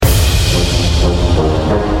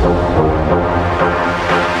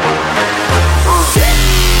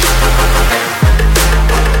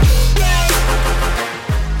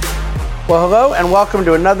Well, hello and welcome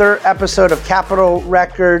to another episode of Capital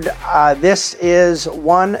Record. This is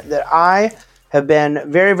one that I have been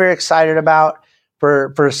very, very excited about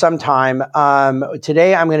for some time.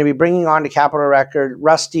 Today, I'm going to be bringing on to Capital Record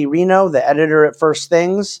Rusty Reno, the editor at First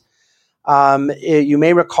Things. You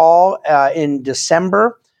may recall in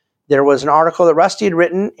December, there was an article that Rusty had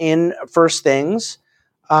written in First Things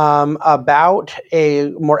about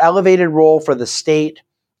a more elevated role for the state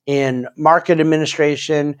in market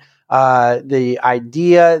administration. The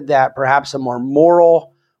idea that perhaps a more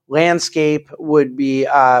moral landscape would be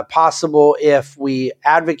possible if we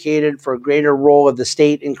advocated for a greater role of the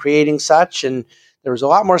state in creating such. And there was a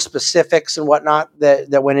lot more specifics and whatnot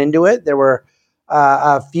that went into it. There were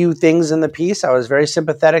a few things in the piece I was very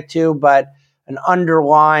sympathetic to, but an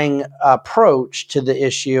underlying approach to the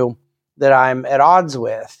issue that I'm at odds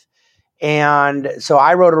with. And so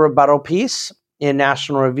I wrote a rebuttal piece in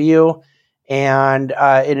National Review, and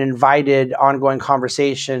it invited ongoing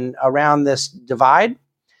conversation around this divide.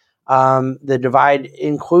 The divide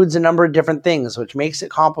includes a number of different things, which makes it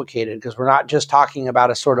complicated because we're not just talking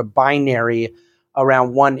about a sort of binary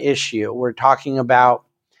around one issue. We're talking about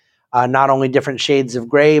not only different shades of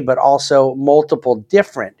gray, but also multiple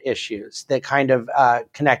different issues that kind of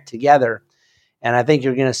connect together. And I think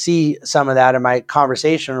you're going to see some of that in my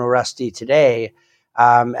conversation with Rusty today,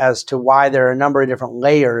 as to why there are a number of different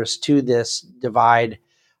layers to this divide.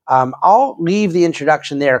 I'll leave the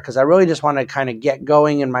introduction there because I really just want to kind of get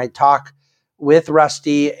going in my talk with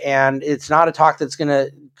Rusty. And it's not a talk that's going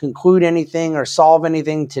to conclude anything or solve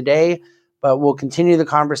anything today, but we'll continue the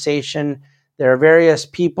conversation. There are various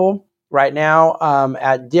people right now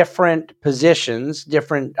at different positions,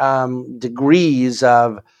 different degrees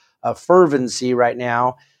of fervency right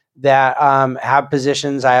now that have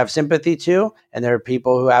positions I have sympathy to, and there are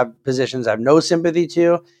people who have positions I have no sympathy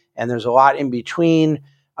to, and there's a lot in between.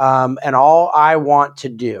 And all I want to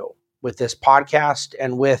do with this podcast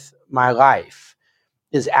and with my life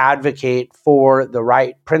is advocate for the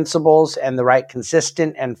right principles and the right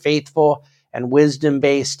consistent and faithful and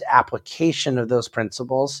wisdom-based application of those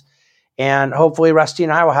principles. And hopefully Rusty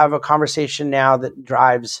and I will have a conversation now that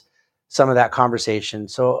drives some of that conversation.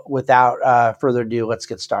 So without further ado, let's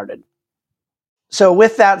get started. So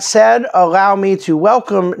with that said, allow me to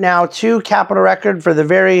welcome now to Capital Record for the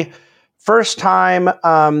very first time.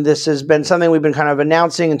 This has been something we've been kind of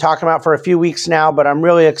announcing and talking about for a few weeks now, but I'm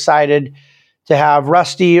really excited to have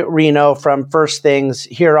Rusty Reno from First Things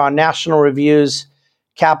here on National Review's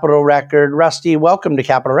Capital Record. Rusty, welcome to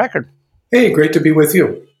Capital Record. Hey, great to be with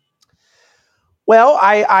you. Well,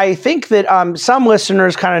 I think that some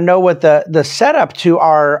listeners kind of know what the setup to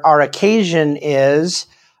our occasion is.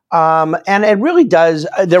 And it really does.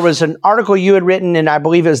 There was an article you had written in, I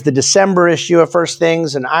believe it was the December issue of First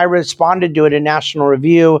Things, and I responded to it in National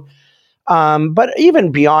Review. But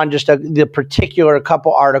even beyond just the particular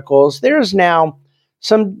couple articles, there's now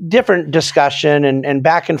some different discussion and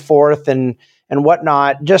back and forth and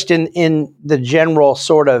whatnot, just in the general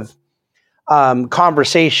sort of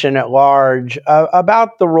conversation at large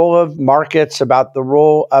about the role of markets, about the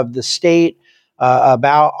role of the state,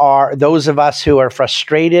 about those of us who are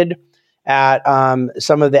frustrated at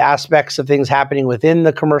some of the aspects of things happening within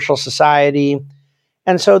the commercial society.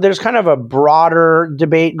 And so there's kind of a broader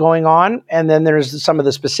debate going on. And then there's some of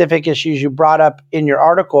the specific issues you brought up in your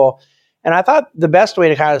article. And I thought the best way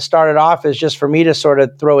to kind of start it off is just for me to sort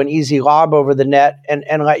of throw an easy lob over the net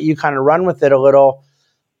and let you kind of run with it a little.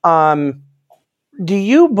 Do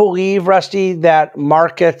you believe, Rusty, that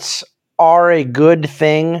markets are a good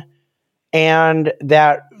thing and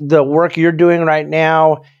that the work you're doing right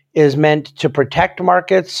now is meant to protect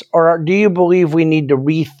markets? Or do you believe we need to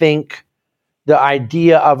rethink the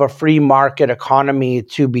idea of a free market economy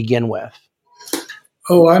to begin with?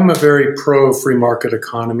 Oh, I'm a very pro-free market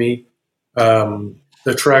economy.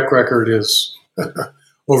 The track record is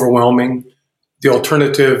overwhelming. The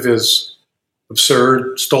alternative is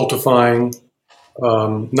absurd, stultifying,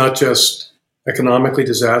 not just economically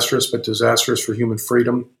disastrous, but disastrous for human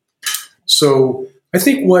freedom. So I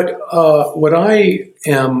think what I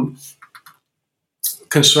am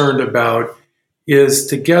concerned about is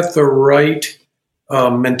to get the right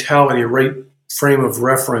mentality, right frame of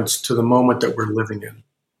reference to the moment that we're living in.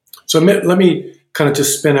 So let me kind of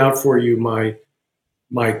just spin out for you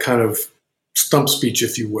my kind of stump speech,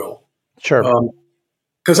 if you will. Sure.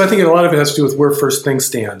 Because I think a lot of it has to do with where First Things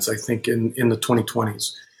stands, I think, in the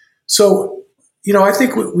 2020s. So, I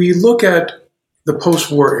think we look at the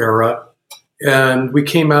post-war era, and we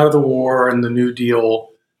came out of the war and the New Deal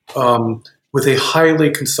with a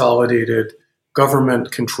highly consolidated,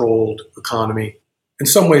 government-controlled economy, in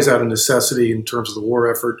some ways out of necessity in terms of the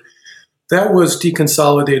war effort. That was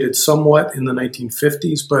deconsolidated somewhat in the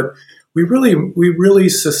 1950s, but we really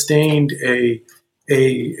sustained a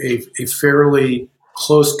fairly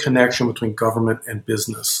close connection between government and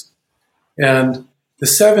business. And the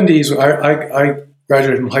 70s, I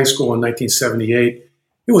graduated from high school in 1978.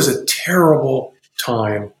 It was a terrible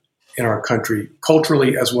time in our country,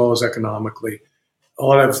 culturally as well as economically. A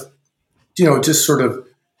lot of, just sort of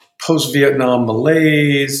post-Vietnam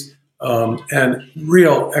malaise, and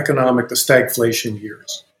real the stagflation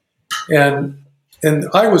years. And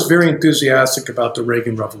I was very enthusiastic about the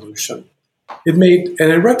Reagan Revolution. And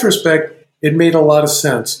in retrospect, it made a lot of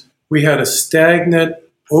sense. We had a stagnant,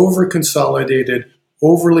 over-consolidated,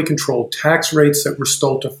 overly controlled tax rates that were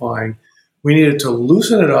stultifying. We needed to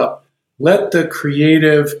loosen it up, let the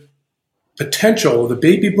creative potential of the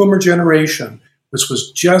baby boomer generation, which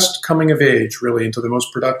was just coming of age, really, into the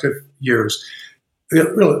most productive years,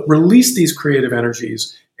 really release these creative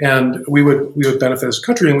energies, and we would benefit as a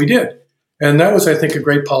country, and we did. And that was, I think, a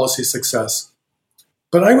great policy success.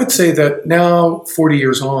 But I would say that now, 40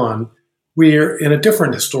 years on, we're in a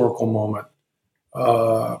different historical moment.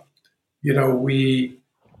 There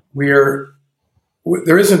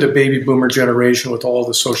isn't a baby boomer generation with all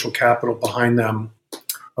the social capital behind them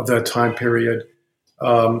of that time period.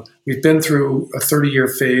 We've been through a 30-year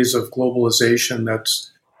phase of globalization that's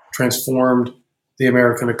transformed the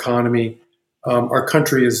American economy. Our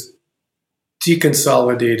country is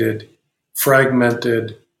deconsolidated,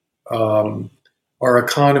 fragmented. Our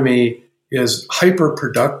economy is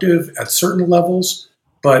hyper-productive at certain levels,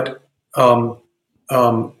 but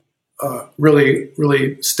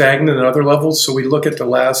really stagnant at other levels. So we look at the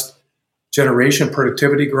last generation,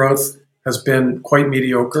 productivity growth has been quite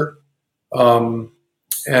mediocre. The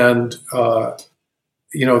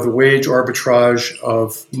wage arbitrage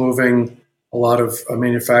of moving a lot of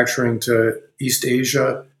manufacturing to East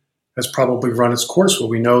Asia has probably run its course. Well,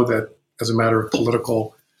 we know that as a matter of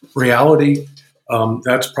political reality,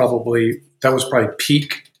 that was probably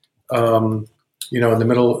peak, in the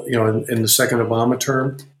middle, in the second Obama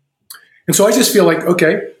term. And so I just feel like,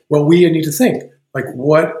 okay, well, we need to think, like,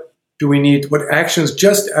 what do we need? What actions,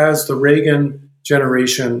 just as the Reagan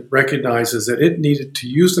generation recognizes that it needed to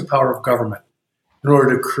use the power of government in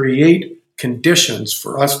order to create conditions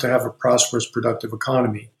for us to have a prosperous, productive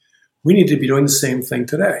economy, we need to be doing the same thing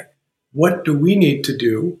today. What do we need to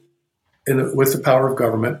do with the power of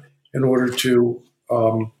government in order to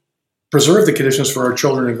preserve the conditions for our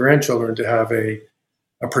children and grandchildren to have a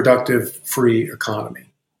productive, free economy?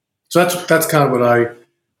 So that's kind of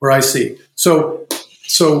where I see. So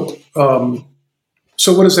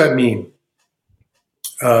what does that mean?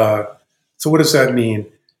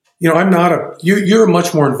 I'm not you're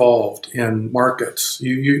much more involved in markets.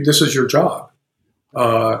 This is your job.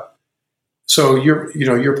 So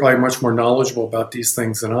you're probably much more knowledgeable about these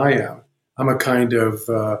things than I am. I'm a kind of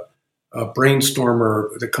a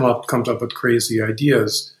brainstormer that comes up with crazy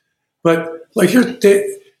ideas. But like here,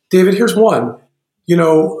 David, here's one.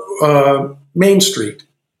 Main Street.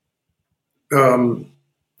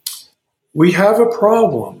 We have a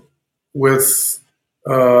problem with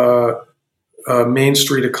Main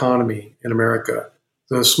Street economy in America.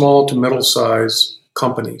 The small to middle-sized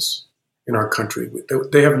companies in our country,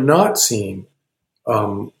 they have not seen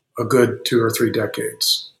a good 2 or 3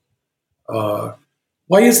 decades.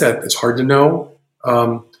 Why is that? It's hard to know.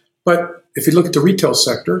 But if you look at the retail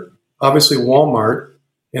sector, obviously Walmart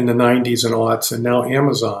in the 90s and aughts, and now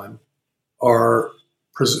Amazon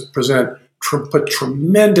put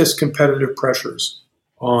tremendous competitive pressures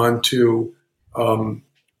onto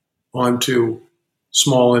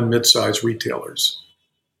small and mid-sized retailers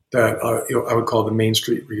that I would call the Main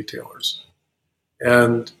Street retailers.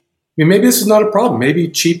 And maybe this is not a problem. Maybe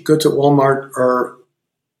cheap goods at Walmart are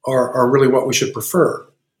really what we should prefer.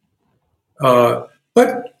 But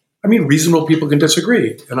reasonable people can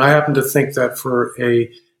disagree. And I happen to think that for a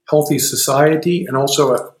healthy society and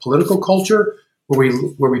also a political culture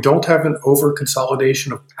where we don't have an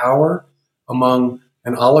over-consolidation of power among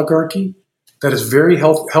an oligarchy, that is very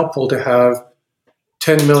helpful to have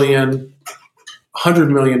 $10 million, $100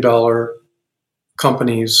 million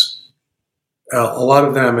companies, a lot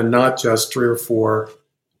of them, and not just 3 or 4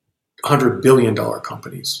 $100 billion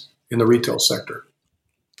companies in the retail sector.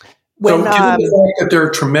 Given the fact that there are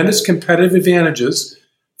tremendous competitive advantages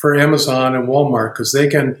for Amazon and Walmart because they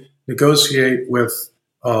can negotiate with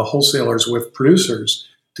wholesalers, with producers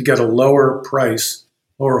to get a lower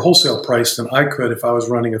wholesale price than I could if I was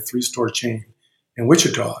running a 3-store chain in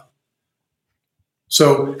Wichita.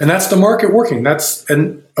 So, and that's the market working.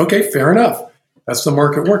 Okay, fair enough. That's the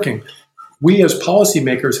market working. We as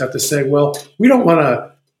policymakers have to say, well, we don't want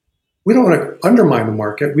to we don't want to undermine the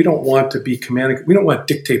market. We don't want to be commanding. We don't want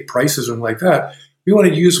to dictate prices or anything like that. We want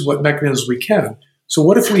to use what mechanisms we can. So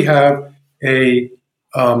what if we have a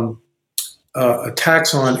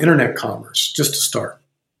tax on internet commerce, just to start?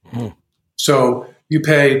 Mm. So you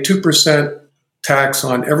pay 2% tax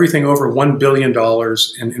on everything over $1 billion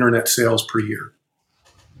in internet sales per year.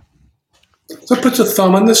 So it puts a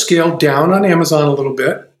thumb on the scale down on Amazon a little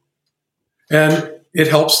bit, and it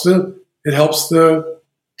helps the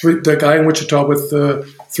guy in Wichita with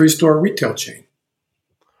the 3-store retail chain.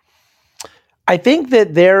 I think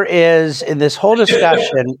that there is, in this whole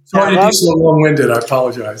discussion... Sorry to be so long-winded. I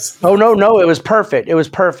apologize. Oh, no. It was perfect. It was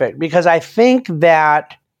perfect. Because I think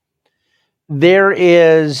that there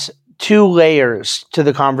is 2 layers to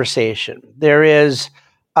the conversation. There is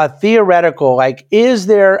a theoretical, like, is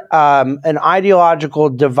there an ideological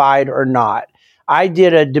divide or not? I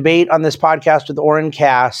did a debate on this podcast with Oren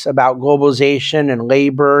Cass about globalization and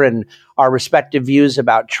labor and our respective views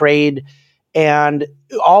about trade. And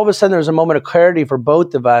all of a sudden, there was a moment of clarity for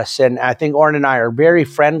both of us. And I think Oren and I are very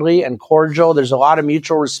friendly and cordial. There's a lot of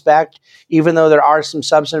mutual respect, even though there are some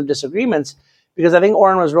substantive disagreements, because I think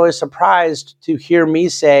Oren was really surprised to hear me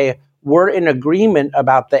say, we're in agreement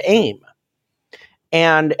about the aim.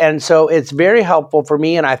 And so it's very helpful for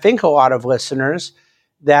me, and I think a lot of listeners,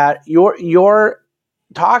 that you're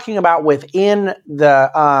talking about within the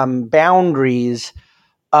boundaries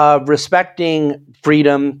of respecting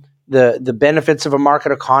freedom, the benefits of a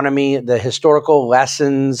market economy, the historical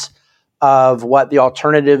lessons of what the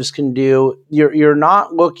alternatives can do. You're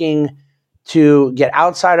not looking to get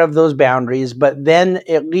outside of those boundaries, but then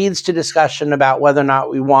it leads to discussion about whether or not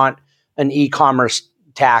we want an e-commerce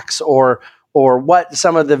tax or what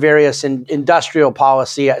some of the various industrial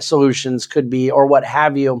policy solutions could be, or what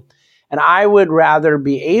have you. And I would rather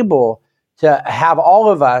be able to have all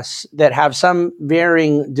of us that have some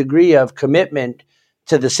varying degree of commitment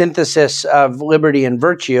to the synthesis of liberty and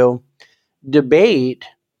virtue debate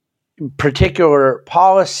particular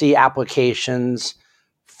policy applications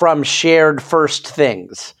from shared first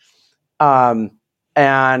things. And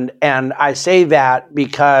I say that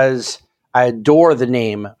because I adore the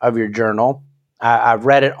name of your journal. I've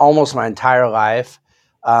read it almost my entire life.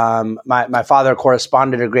 My father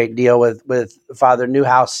corresponded a great deal with Father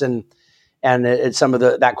Newhouse, and it's some of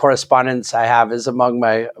that correspondence I have is among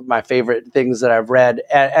my favorite things that I've read.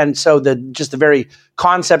 And so the very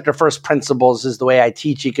concept of first principles is the way I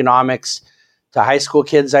teach economics to high school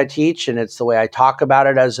kids I teach, and it's the way I talk about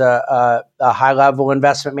it as a high-level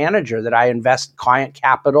investment manager, that I invest client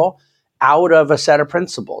capital out of a set of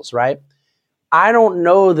principles, right? I don't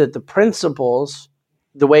know that the principles,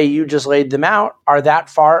 the way you just laid them out, are that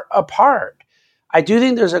far apart. I do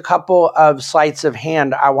think there's a couple of sleights of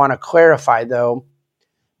hand I want to clarify, though,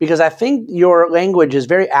 because I think your language is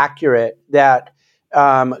very accurate that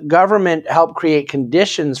government helped create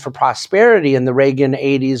conditions for prosperity in the Reagan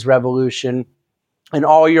 80s revolution. And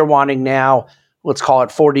all you're wanting now, let's call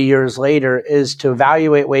it 40 years later, is to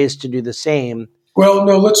evaluate ways to do the same. Well,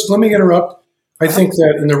 no, let me interrupt. I think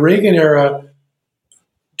that in the Reagan era,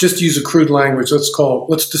 just to use a crude language,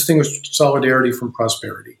 let's distinguish solidarity from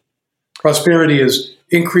prosperity. Prosperity is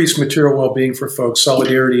increased material well-being for folks.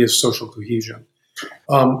 Solidarity is social cohesion.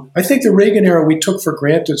 I think the Reagan era, we took for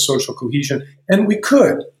granted social cohesion, and we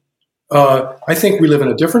could. I think we live in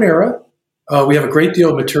a different era. We have a great deal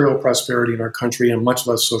of material prosperity in our country and much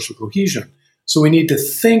less social cohesion. So we need to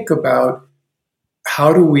think about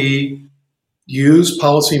how do we use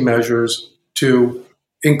policy measures to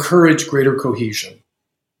encourage greater cohesion.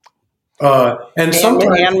 And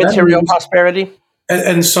material prosperity?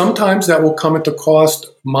 And sometimes that will come at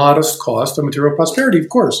the modest cost of material prosperity, of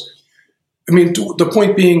course. I mean, the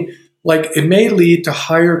point being, like, it may lead to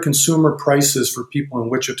higher consumer prices for people in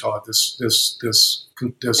Wichita, this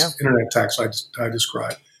internet tax I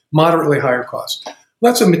described, moderately higher cost.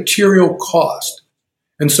 Well, that's a material cost.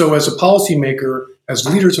 And so as a policymaker, as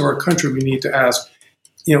leaders of our country, we need to ask,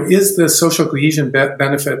 is the social cohesion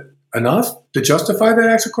benefit enough to justify that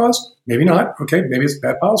extra cost? Maybe not. Okay, maybe it's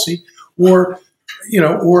bad policy. Or is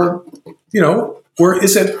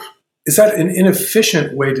that an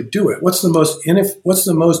inefficient way to do it? What's the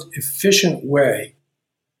most efficient way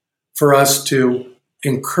for us to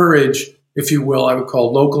encourage, if you will, I would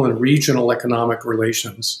call local and regional economic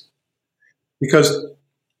relations? Because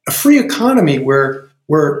a free economy where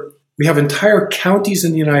we have entire counties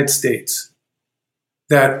in the United States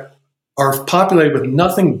that are populated with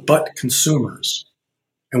nothing but consumers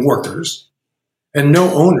and workers and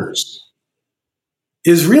no owners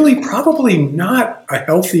is really probably not a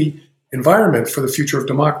healthy environment for the future of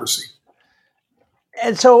democracy.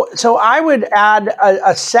 And so I would add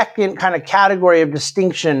a second kind of category of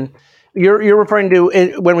distinction. You're referring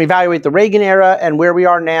to when we evaluate the Reagan era and where we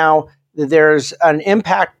are now, that there's an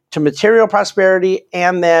impact to material prosperity,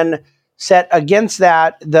 and then set against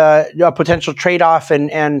that the potential trade-off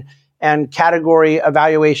and category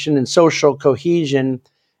evaluation and social cohesion.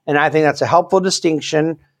 And I think that's a helpful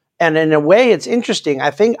distinction. And in a way, it's interesting.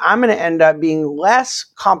 I think I'm going to end up being less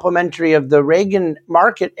complimentary of the Reagan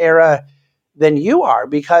market era than you are,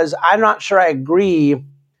 because I'm not sure I agree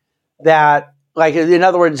that, like, in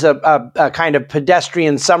other words, a kind of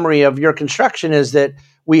pedestrian summary of your construction is that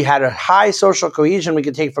we had a high social cohesion we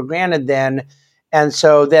could take for granted then. And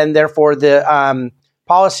so then, therefore, the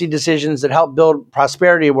policy decisions that helped build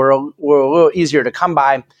prosperity were a little easier to come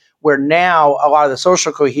by, where now a lot of the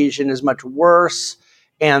social cohesion is much worse.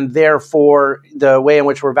 And therefore, the way in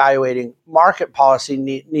which we're evaluating market policy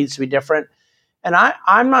needs to be different. And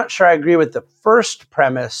I'm not sure I agree with the first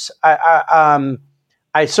premise.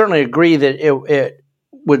 I certainly agree that it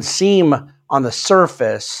would seem on the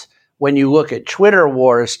surface, when you look at Twitter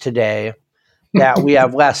wars today, that we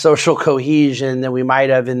have less social cohesion than we might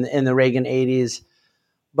have in the Reagan 80s.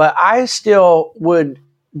 But I still would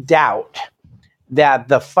doubt that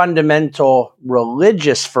the fundamental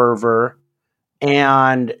religious fervor,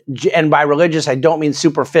 and by religious, I don't mean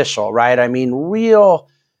superficial, right? I mean real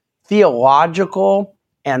theological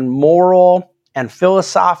and moral and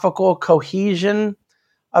philosophical cohesion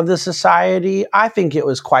of the society. I think it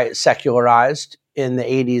was quite secularized in the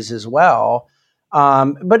 80s as well.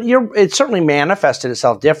 But it certainly manifested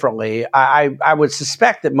itself differently. I would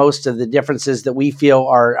suspect that most of the differences that we feel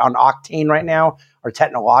are on octane right now are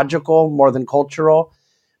technological more than cultural.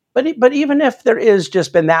 But even if there is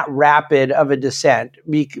just been that rapid of a descent,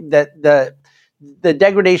 that the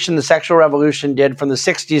degradation the sexual revolution did from the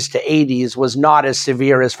 60s to 80s was not as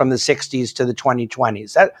severe as from the 60s to the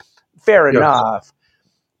 2020s. That fair enough.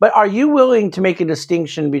 But are you willing to make a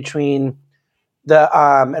distinction between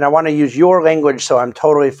and I want to use your language so I'm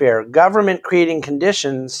totally fair, government creating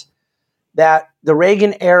conditions, that the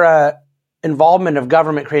Reagan era involvement of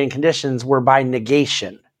government creating conditions were by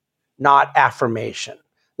negation, not affirmation,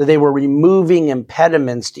 that they were removing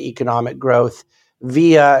impediments to economic growth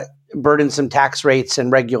via burdensome tax rates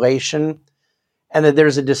and regulation, and that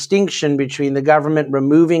there's a distinction between the government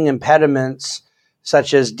removing impediments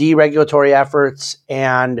such as deregulatory efforts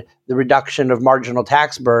and the reduction of marginal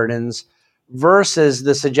tax burdens, versus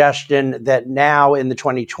the suggestion that now in the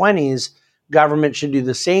 2020s, government should do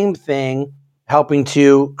the same thing, helping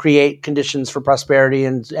to create conditions for prosperity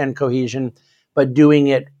and cohesion, but doing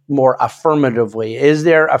it more affirmatively. Is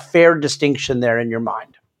there a fair distinction there in your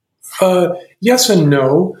mind? Yes and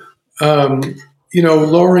no.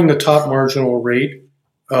 Lowering the top marginal rate,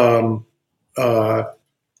 the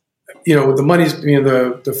money's,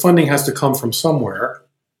 the funding has to come from somewhere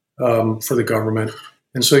for the government.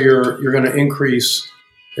 And so you're going to increase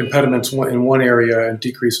impediments in one area and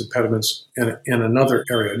decrease impediments in another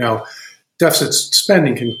area. Now, deficit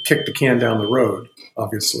spending can kick the can down the road,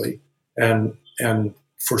 obviously, and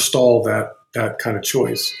forestall that kind of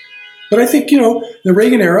choice. But I think, the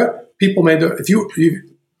Reagan era, people made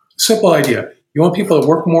simple idea. You want people to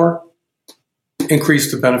work more,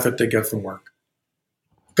 increase the benefit they get from work.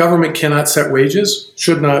 Government cannot set wages,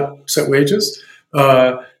 should not set wages.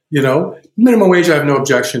 Minimum wage I have no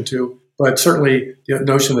objection to, but certainly the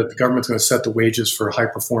notion that the government's going to set the wages for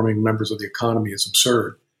high-performing members of the economy is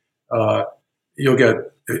absurd. You'll get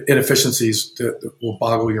inefficiencies that will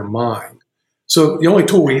boggle your mind. So the only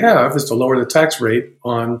tool we have is to lower the tax rate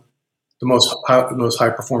on the most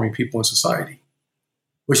high-performing people in society,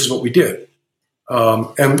 which is what we did.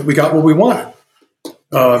 And we got what we wanted.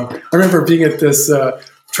 I remember being at this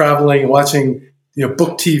traveling, watching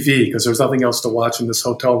book TV, because there was nothing else to watch in this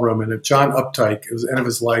hotel room. And John Updike, it was the end of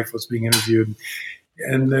his life, was being interviewed.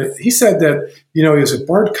 And he said that, he was at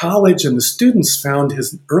Bard College and the students found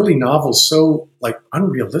his early novels so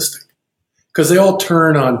unrealistic, because they all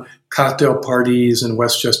turn on cocktail parties in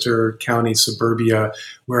Westchester County suburbia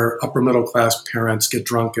where upper middle class parents get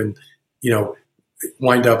drunk and,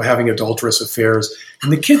 wind up having adulterous affairs.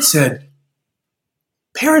 And the kid said,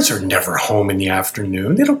 parents are never home in the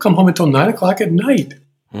afternoon. They don't come home until 9 o'clock at night.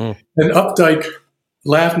 And Updike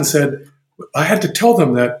laughed and said, I had to tell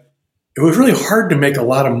them that it was really hard to make a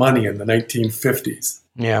lot of money in the 1950s.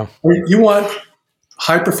 Yeah. You want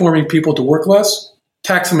high-performing people to work less?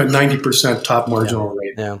 Tax them at 90% top marginal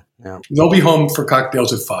rate. Yeah. They'll be home for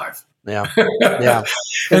cocktails at 5. Yeah.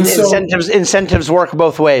 And incentives work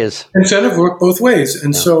both ways. Incentives work both ways.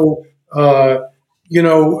 And so,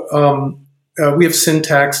 we have sin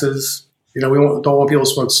taxes We don't want people to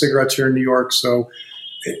smoke cigarettes here in New York, so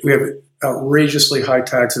we have outrageously high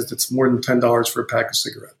taxes. It's more than $10 for a pack of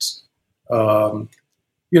cigarettes. So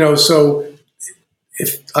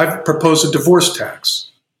if I've proposed a divorce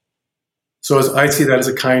tax, so I see that as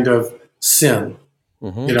a kind of sin,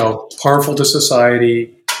 harmful to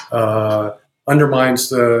society, undermines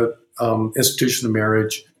the institution of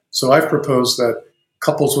marriage. So I've proposed that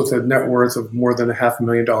couples with a net worth of more than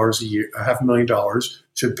 $500,000 a year, $500,000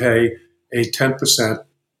 should pay a 10%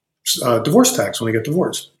 divorce tax when they get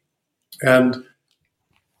divorced. And,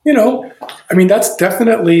 that's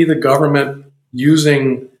definitely the government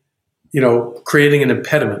using, creating an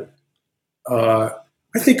impediment. I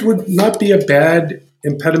think it would not be a bad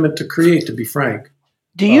impediment to create, to be frank.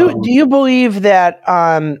 Do you believe that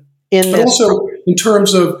also in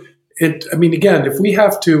terms of it? Again, if we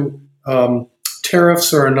have to,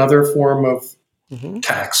 tariffs are another form of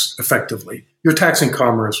tax. Effectively, you're taxing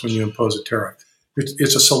commerce when you impose a tariff.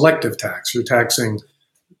 It's a selective tax. You're taxing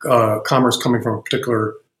commerce coming from a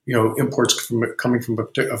particular, imports coming from of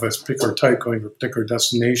a particular type going to a particular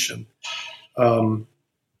destination.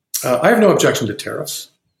 I have no objection to tariffs.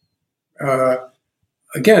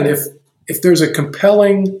 Again, if there's a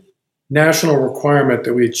compelling national requirement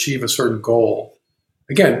that we achieve a certain goal,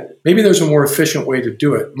 again, maybe there's a more efficient way to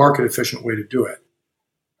do it, market efficient way to do it.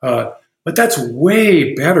 But that's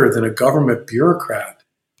way better than a government bureaucrat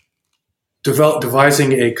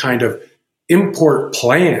devising a kind of import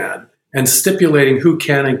plan and stipulating who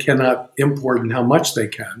can and cannot import and how much they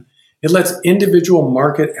can. It lets individual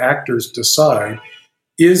market actors decide,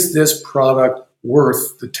 is this product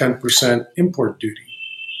worth the 10% import duty?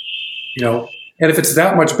 And if it's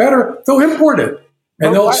that much better, they'll import it.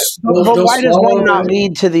 And why does one not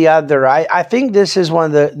lead to the other? I think this is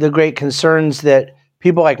one of the great concerns that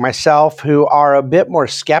people like myself who are a bit more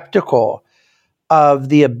skeptical of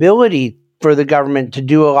the ability for the government to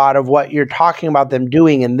do a lot of what you're talking about them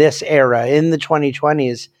doing in this era, in the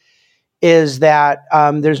 2020s, is that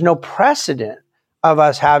there's no precedent of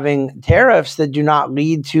us having tariffs that do not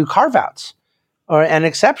lead to carve-outs and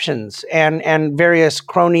exceptions and various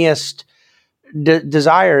cronyist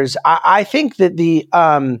desires. I think that the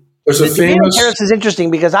tariffs is interesting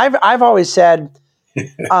because I've always said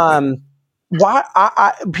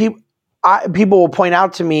people will point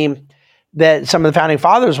out to me that some of the founding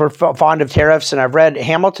fathers were fond of tariffs, and I've read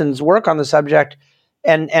Hamilton's work on the subject,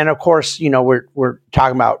 and of course, we're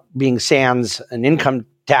talking about being sans an income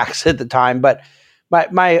tax at the time, but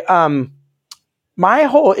my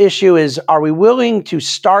whole issue is: are we willing to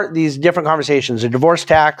start these different conversations? A divorce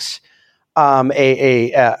tax,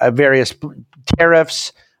 a various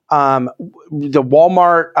tariffs, the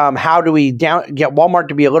Walmart. How do we get Walmart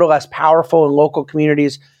to be a little less powerful in local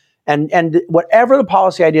communities? And whatever the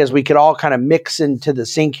policy ideas, we could all kind of mix into the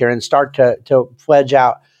sink here and start to fledge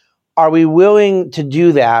out. Are we willing to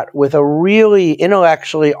do that with a really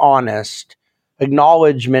intellectually honest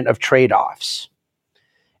acknowledgement of trade-offs?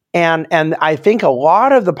 And I think a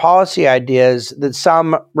lot of the policy ideas that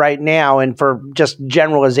some right now, and for just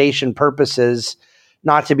generalization purposes,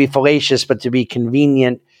 not to be fallacious, but to be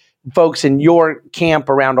convenient, folks in your camp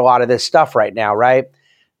around a lot of this stuff right now, right?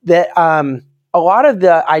 That a lot of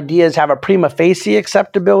the ideas have a prima facie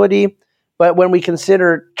acceptability, but when we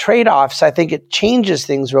consider trade-offs, I think it changes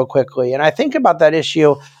things real quickly. And I think about that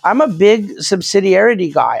issue. I'm a big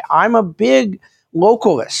subsidiarity guy. I'm a big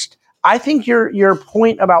localist. I think your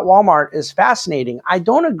point about Walmart is fascinating. I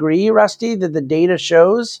don't agree, Rusty, that the data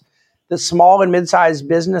shows that small and mid-sized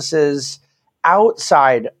businesses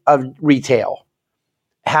outside of retail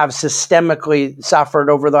have systemically suffered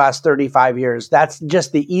over the last 35 years. That's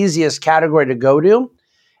just the easiest category to go to.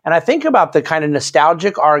 And I think about the kind of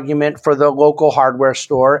nostalgic argument for the local hardware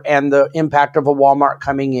store and the impact of a Walmart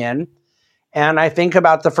coming in. And I think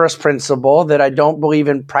about the first principle that I don't believe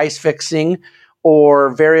in price fixing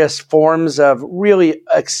or various forms of really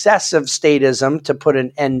excessive statism to put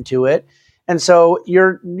an end to it. And so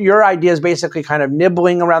your idea is basically kind of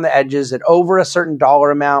nibbling around the edges that over a certain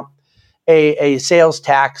dollar amount, a sales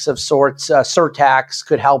tax of sorts, a surtax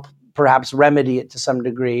could help perhaps remedy it to some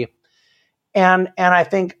degree. And I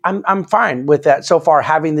think I'm fine with that so far,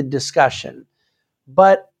 having the discussion.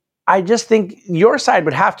 But I just think your side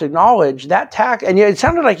would have to acknowledge that tax. And it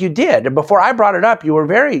sounded like you did. And before I brought it up, you were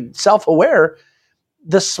very self-aware.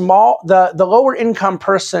 The lower income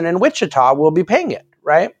person in Wichita will be paying it,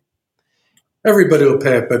 right? Everybody will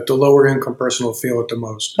pay it, but the lower income person will feel it the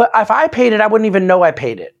most. But if I paid it, I wouldn't even know I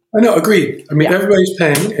paid it. I know, agreed. Everybody's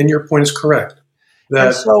paying, and your point is correct.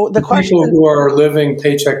 That so the people who are living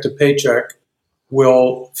paycheck to paycheck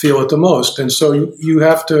will feel it the most. And so we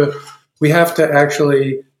have to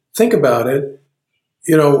actually think about it,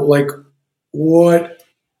 like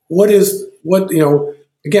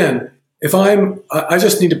again, if I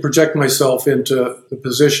just need to project myself into the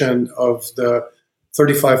position of the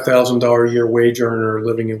 $35,000 a year wage earner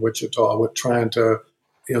living in Wichita with trying to,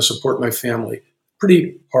 support my family.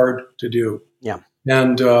 Pretty hard to do. Yeah.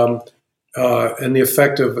 And the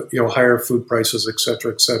effect of, higher food prices, et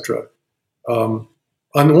cetera, et cetera. On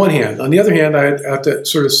the one hand. On the other hand, I have to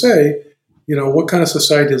sort of say, what kind of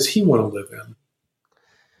society does he want to live in?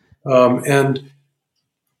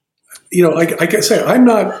 Like I say, I'm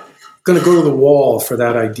not going to go to the wall for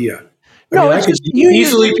that idea. I want to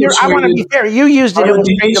be fair. You used it. I would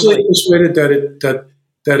be easily persuaded that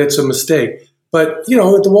it's a mistake. But at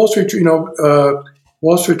the Wall Street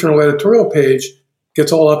Journal editorial page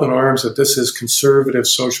gets all up in arms that this is conservative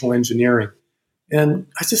social engineering, and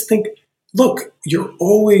I just think, look, you're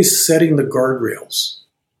always setting the guardrails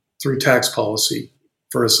through tax policy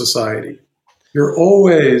for a society. You're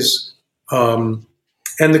always, and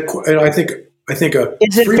I think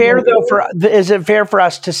is it fair for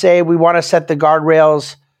us to say we want to set the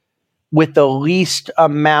guardrails with the least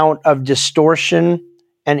amount of distortion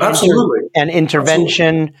and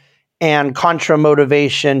intervention and contra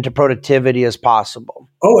motivation to productivity as possible?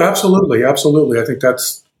 Oh, absolutely, absolutely. I think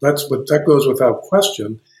that goes without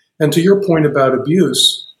question. And to your point about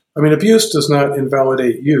abuse, abuse does not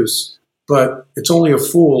invalidate use, but it's only a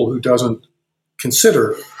fool who doesn't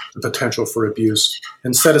consider the potential for abuse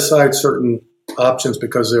and set aside certain options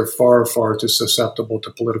because they're far, far too susceptible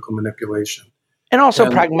to political manipulation. And also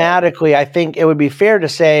pragmatically, I think it would be fair to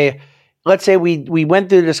say, let's say we went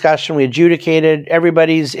through the discussion, we adjudicated,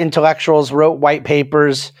 everybody's intellectuals wrote white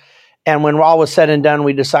papers, and when all was said and done,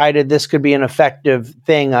 we decided this could be an effective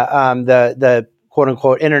thing, the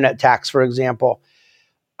quote-unquote internet tax, for example.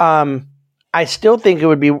 I still think it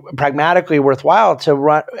would be pragmatically worthwhile to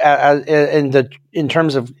run in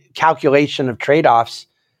terms of calculation of trade-offs.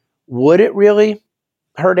 Would it really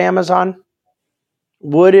hurt Amazon?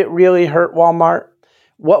 Would it really hurt Walmart?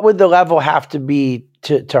 What would the level have to be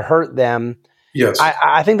to hurt them? Yes.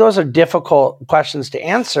 I think those are difficult questions to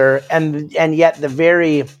answer. And yet the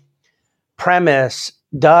very premise,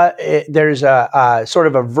 there's a sort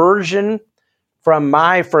of aversion from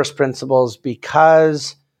my first principles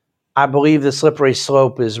because I believe the slippery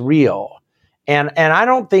slope is real. And I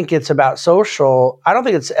don't think it's about I don't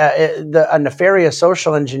think it's a nefarious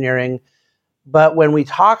social engineering. But when we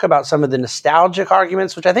talk about some of the nostalgic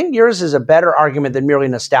arguments, which I think yours is a better argument than merely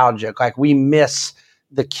nostalgic, like we miss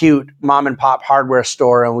the cute mom and pop hardware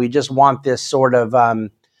store and we just want this sort of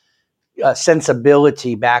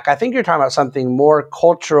sensibility back. I think you're talking about something more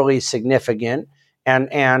culturally significant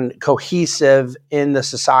and cohesive in the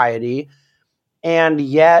society. And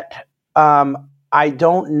yet I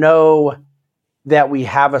don't know that we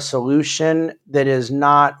have a solution that is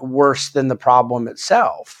not worse than the problem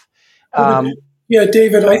itself. Yeah,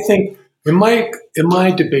 David, I think in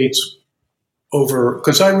my debates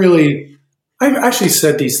because I actually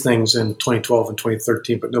said these things in 2012 and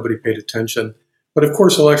 2013, but nobody paid attention. But of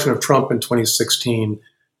course, the election of Trump in 2016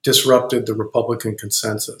 disrupted the Republican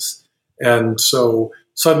consensus. And so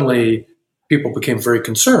suddenly people became very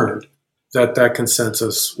concerned that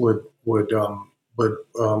consensus was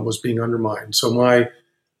being undermined. So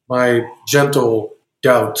my gentle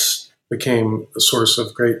doubts became a source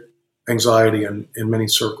of great anxiety in many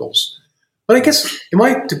circles. But I guess in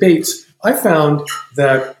my debates, I found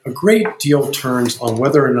that a great deal turns on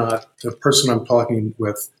whether or not the person I'm talking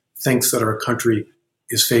with thinks that our country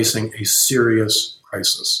is facing a serious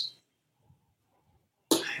crisis.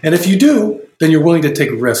 And if you do, then you're willing to take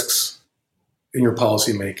risks in your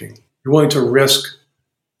policy making. You're willing to risk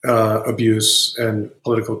abuse and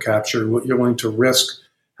political capture. You're willing to risk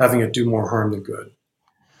having it do more harm than good.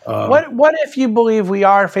 What if you believe we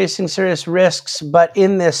are facing serious risks, but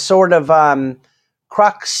in this sort of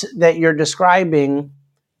crux that you're describing,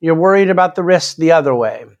 you're worried about the risks the other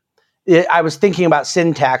way? I was thinking about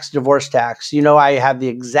sin tax, divorce tax. I have the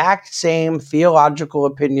exact same theological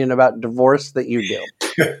opinion about divorce that you do.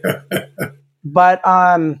 But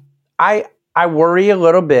I worry a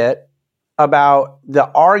little bit about the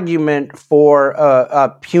argument for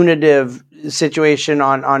a punitive situation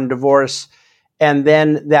on divorce, and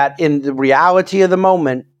then that in the reality of the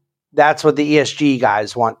moment, that's what the ESG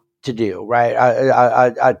guys want to do, right?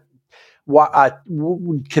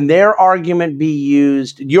 Can your argument be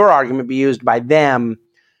used by them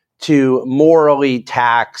to morally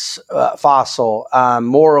tax fossil,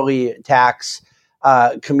 morally tax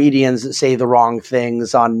comedians that say the wrong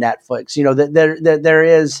things on Netflix? There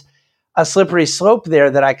is a slippery slope there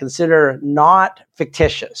that I consider not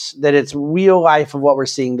fictitious, that it's real life of what we're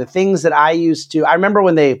seeing. The things that I remember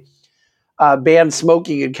when they banned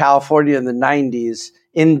smoking in California in the 90s,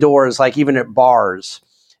 indoors, like even at bars.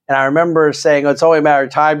 And I remember saying, it's only a matter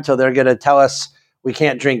of time till they're going to tell us we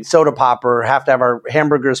can't drink soda pop or have to have our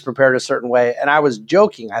hamburgers prepared a certain way. And I was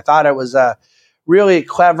joking. I thought it was a really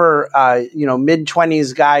clever,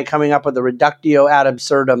 mid-20s guy coming up with a reductio ad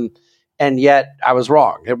absurdum. And yet I was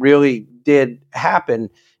wrong. It really did happen.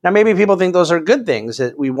 Now, maybe people think those are good things,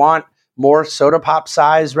 that we want more soda pop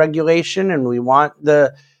size regulation and we want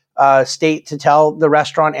the state to tell the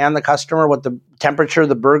restaurant and the customer what the temperature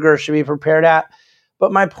the burger should be prepared at.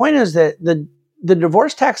 But my point is that the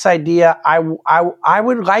divorce tax idea, I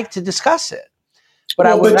would like to discuss it. But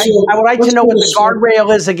I would like to know what the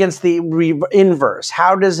guardrail is against the inverse.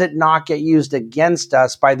 How does it not get used against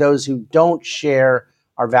us by those who don't share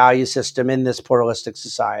our value system in this pluralistic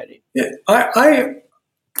society? Yeah, I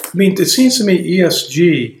mean, it seems to me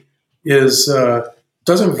ESG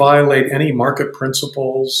doesn't violate any market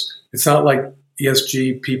principles. It's not like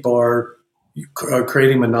ESG people are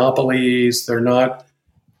creating monopolies. They're not,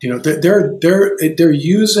 they're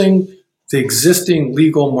using the existing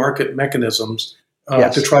legal market mechanisms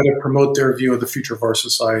to try to promote their view of the future of our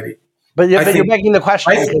society. But you're begging the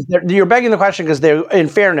question. You're begging the question because they're, in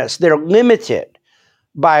fairness, they're limited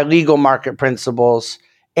by legal market principles.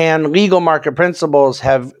 And legal market principles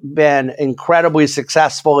have been incredibly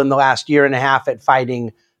successful in the last year and a half at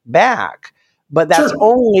fighting back. But that's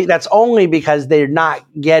only because they're not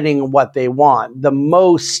getting what they want. The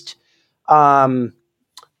most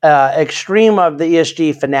extreme of the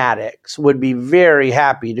ESG fanatics would be very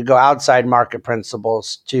happy to go outside market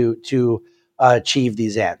principles to achieve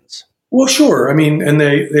these ends. Well, sure. I mean, and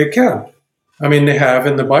they can. I mean, they have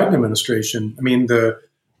in the Biden administration. I mean, the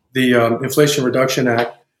Inflation Reduction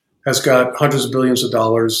Act has got hundreds of billions of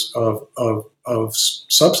dollars of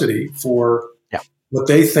subsidy for what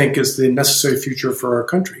they think is the necessary future for our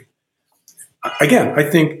country. Again, I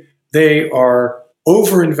think they are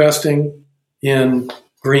over-investing in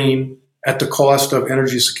green at the cost of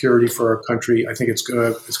energy security for our country. I think it's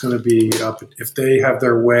going to be, if they have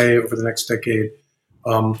their way over the next decade,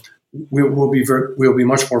 we'll be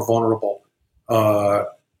much more vulnerable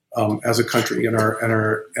as a country, and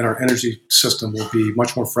our energy system will be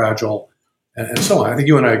much more fragile, and so on. I think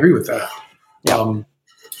you and I agree with that. Yeah.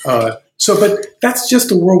 But that's just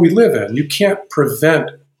the world we live in. You can't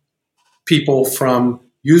prevent people from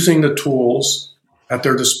using the tools at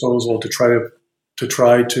their disposal to try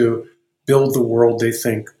to build the world they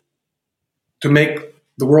think, to make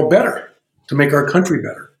the world better, to make our country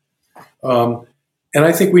better. And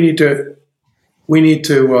I think we obviously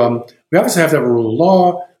have to have a rule of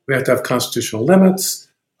law. We have to have constitutional limits,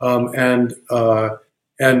 and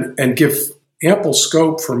give ample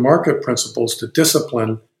scope for market principles to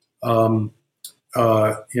discipline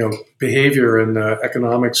behavior in the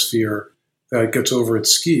economic sphere that gets over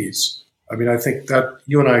its skis. I mean, I think that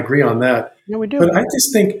you and I agree on that. Yeah, we do. But I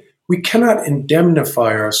just think we cannot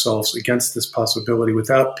indemnify ourselves against this possibility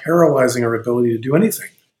without paralyzing our ability to do anything.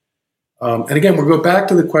 And again, we'll go back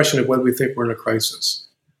to the question of whether we think we're in a crisis.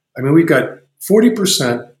 I mean, we've got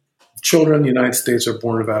 40% of children in the United States are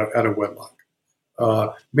born out of wedlock.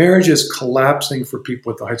 Marriage is collapsing for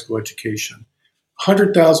people with a high school education.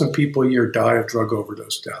 100,000 people a year die of drug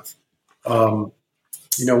overdose death.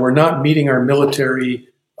 We're not meeting our military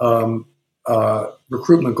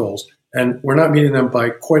recruitment goals, and we're not meeting them by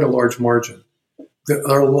quite a large margin. There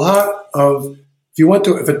are a lot of,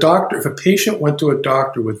 if a patient went to a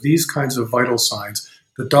doctor with these kinds of vital signs,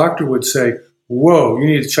 the doctor would say, whoa, you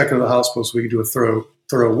need to check into the hospital so we can do a thorough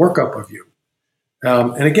workup of you.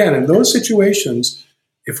 And again, in those situations,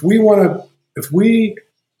 if we want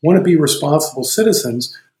to be responsible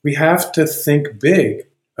citizens, we have to think big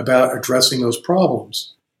about addressing those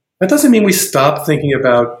problems. That doesn't mean we stop thinking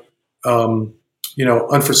about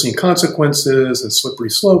unforeseen consequences and slippery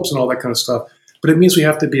slopes and all that kind of stuff, but it means we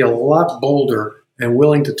have to be a lot bolder and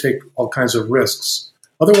willing to take all kinds of risks.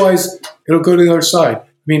 Otherwise, it'll go to the other side. I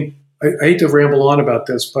mean, I hate to ramble on about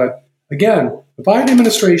this, but again, the Biden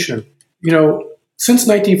administration, since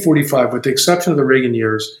 1945, with the exception of the Reagan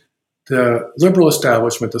years, the liberal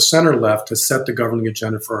establishment, the center left, has set the governing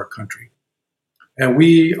agenda for our country. And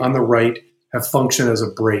we on the right have functioned as a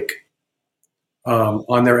brake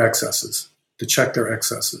on their excesses, to check their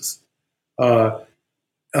excesses.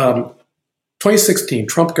 2016,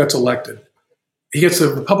 Trump gets elected. He gets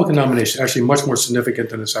a Republican nomination, actually much more significant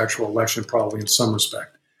than his actual election, probably in some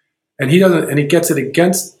respect. And he gets it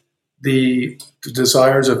against the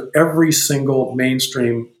desires of every single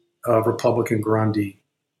mainstream Republican grandee.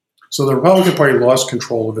 So the Republican Party lost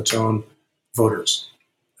control of its own voters.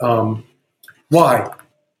 Why?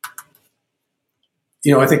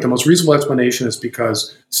 I think the most reasonable explanation is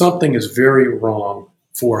because something is very wrong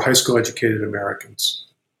for high school educated Americans.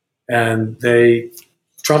 And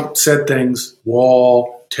Trump said things,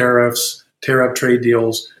 wall, tariffs, tear up trade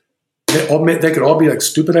deals. They could all be like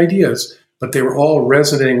stupid ideas, but they were all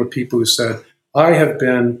resonating with people who said, I have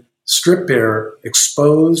been stripped bare,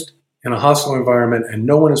 exposed in a hostile environment, and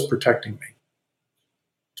no one is protecting me.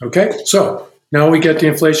 Okay, so now we get the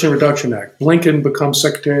Inflation Reduction Act. Blinken becomes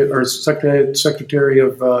Secretary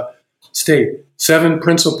of State. 7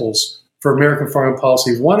 principles for American foreign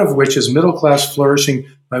policy, one of which is middle class flourishing,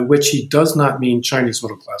 by which he does not mean Chinese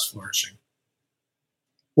middle class flourishing.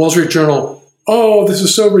 Wall Street Journal, oh, this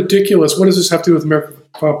is so ridiculous. What does this have to do with American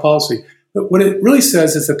foreign policy? But what it really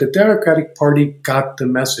says is that the Democratic Party got the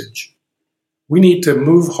message. We need to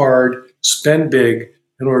move hard, spend big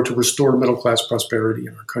in order to restore middle-class prosperity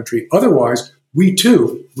in our country. Otherwise, we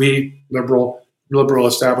liberal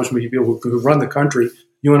establishment people who run the country,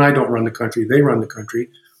 you and I don't run the country, they run the country,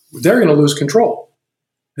 they're going to lose control.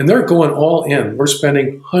 And they're going all in. We're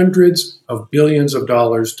spending hundreds of billions of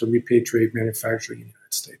dollars to repatriate manufacturing in the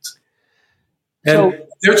United States. And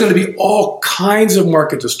there's going to be all kinds of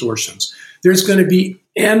market distortions. There's going to be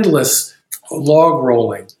endless log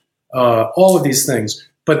rolling, all of these things.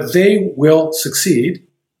 But they will succeed,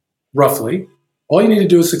 roughly. All you need to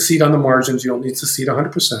do is succeed on the margins. You don't need to succeed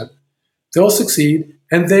 100%. They'll succeed,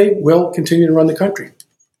 and they will continue to run the country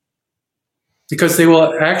because they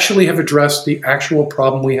will actually have addressed the actual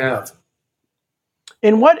problem we have.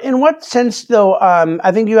 In what sense, though,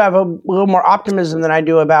 I think you have a little more optimism than I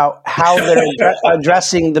do about how they're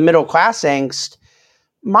addressing the middle class angst.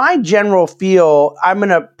 My general feel, I'm going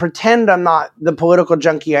to pretend I'm not the political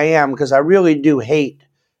junkie I am, because I really do hate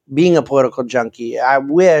being a political junkie. I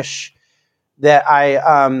wish that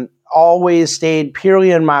I always stayed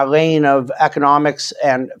purely in my lane of economics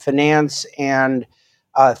and finance and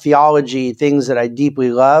theology, things that I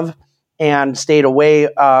deeply love, and stayed away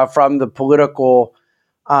from the political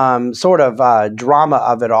sort of drama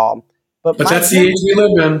of it all. But that's the age we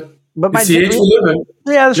live in. It's the age we live in.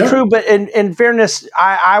 Yeah, that's true. But in fairness,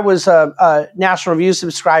 I was a National Review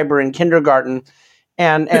subscriber in kindergarten,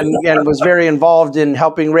 and was very involved in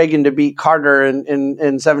helping Reagan to beat Carter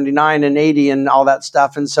in 79 and 80 and all that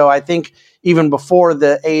stuff. And so I think even before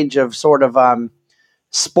the age of sort of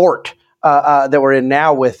sport that we're in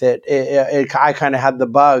now with it, I kind of had the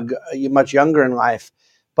bug much younger in life.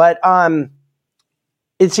 But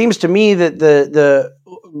it seems to me that the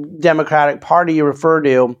Democratic Party you refer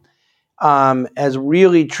to has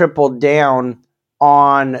really tripled down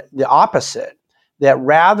on the opposite, that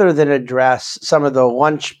rather than address some of the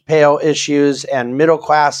lunch pail issues and middle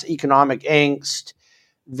class economic angst,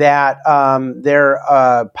 that their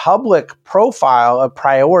public profile of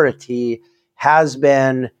priority has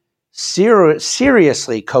been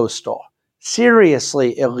seriously coastal,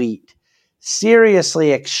 seriously elite,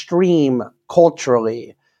 seriously extreme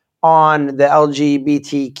culturally, on the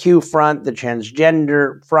LGBTQ front, the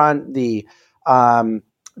transgender front,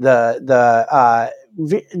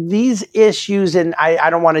 these issues, and I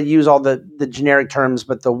don't want to use all the generic terms,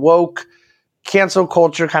 but the woke cancel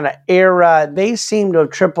culture kind of era, they seem to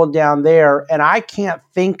have tripled down there. And I can't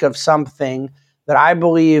think of something that I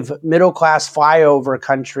believe middle class flyover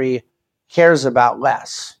country cares about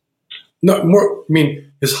less. No, more. I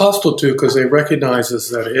mean, it's hostile to, because they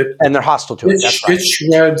recognizes that it, and they're hostile to it. That's right. It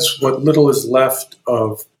shreds what little is left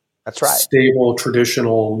of That's right. stable,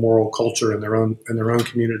 traditional moral culture in their own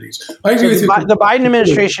communities. I agree with you. The Biden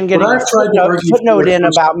administration getting a footnote in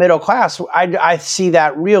about middle class, I see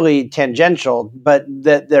that really tangential, but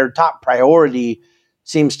that their top priority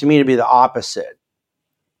seems to me to be the opposite.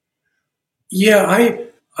 Yeah, I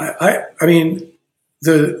mean,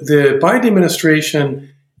 the Biden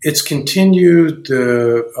administration, it's continued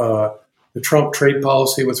the Trump trade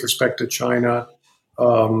policy with respect to China.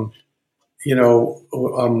 We're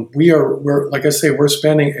like I say, we're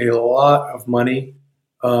spending a lot of money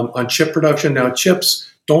on chip production. Now,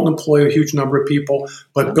 chips don't employ a huge number of people,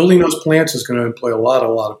 but building those plants is going to employ a lot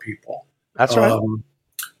of people. That's right.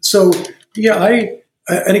 So yeah,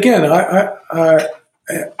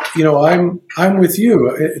 I'm with you.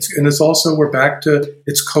 It's also, we're back to,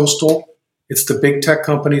 it's coastal. It's the big tech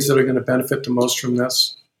companies that are going to benefit the most from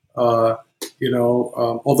this. Although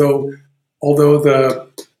the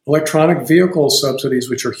electronic vehicle subsidies,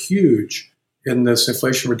 which are huge in this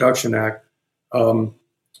Inflation Reduction Act,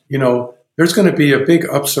 there's going to be a big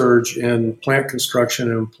upsurge in plant construction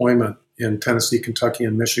and employment in Tennessee, Kentucky,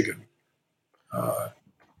 and Michigan.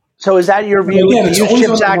 So is that your view? Again, To it's use always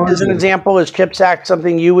CHIPS on the Act as an margin. example, is CHIPS Act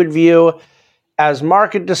something you would view as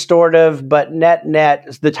market distortive, but net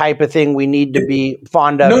is the type of thing we need to be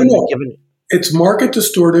fond of? No. It's market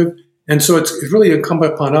distortive. And so it's really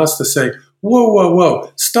incumbent upon us to say,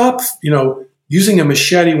 whoa, stop, using a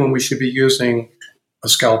machete when we should be using a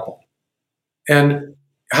scalpel. And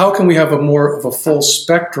how can we have more of a full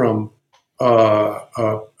spectrum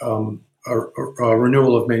renewal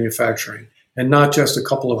of manufacturing and not just a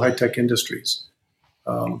couple of high-tech industries?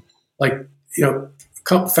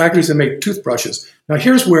 Factories that make toothbrushes. Now,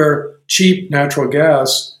 here's where cheap natural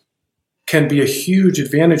gas can be a huge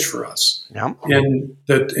advantage for us in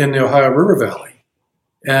the Ohio River Valley.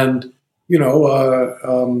 And,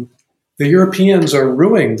 the Europeans are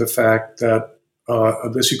ruining the fact that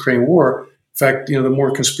of this Ukraine war. In fact, the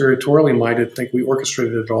more conspiratorially minded think we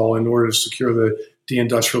orchestrated it all in order to secure the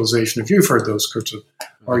deindustrialization. If you've heard those sorts of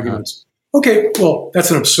arguments. Okay, well,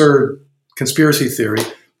 that's an absurd conspiracy theory,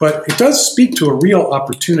 but it does speak to a real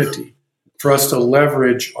opportunity for us to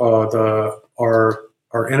leverage our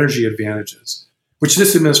energy advantages, which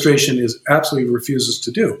this administration absolutely refuses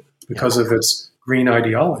to do because of its green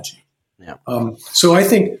ideology. Yeah. So I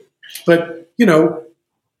think, but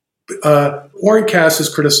Oren Cass is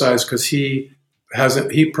criticized because he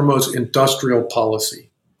promotes industrial policy.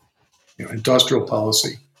 Industrial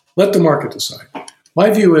policy. Let the market decide.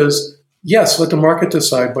 My view is yes, let the market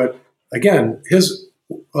decide. But again,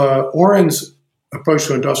 Oren's approach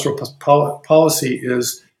to industrial policy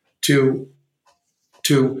is to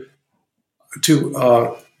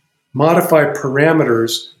modify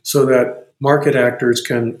parameters so that market actors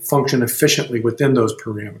can function efficiently within those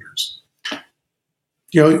parameters.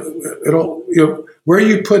 Where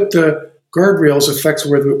you put the guardrails affects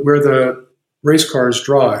where the race cars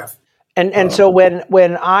drive. And so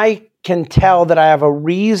when I can tell that I have a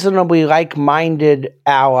reasonably like-minded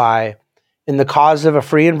ally in the cause of a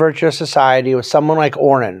free and virtuous society with someone like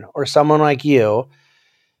Oren or someone like you,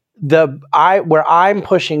 where I'm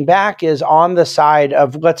pushing back is on the side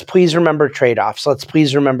of let's please remember trade-offs. Let's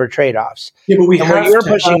please remember trade-offs. Yeah, but where you're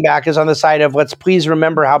pushing back is on the side of let's please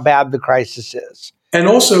remember how bad the crisis is. And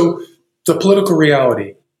also the political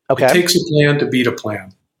reality. Okay. It takes a plan to beat a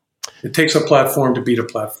plan. It takes a platform to beat a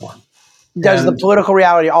platform. Does the political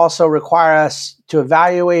reality also require us to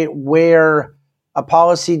evaluate where a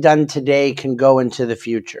policy done today can go into the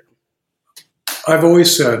future? I've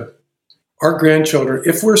always said our grandchildren,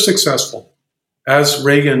 if we're successful, as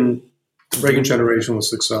the Reagan generation was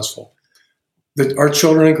successful, that our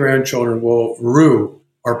children and grandchildren will rue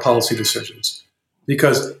our policy decisions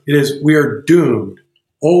because we are doomed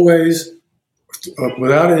always,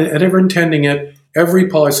 without ever intending it. Every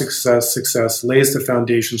policy success lays the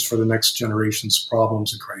foundations for the next generation's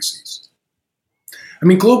problems and crises. I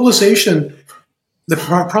mean, globalization, the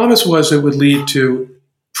promise was it would lead to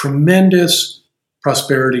tremendous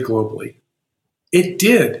prosperity globally. It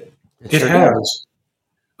did. It has.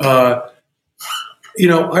 I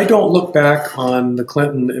don't look back on the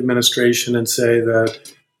Clinton administration and say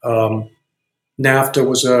that NAFTA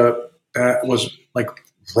was like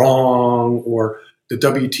wrong, or the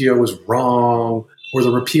WTO was wrong, or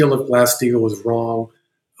the repeal of Glass-Steagall was wrong.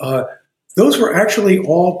 Those were actually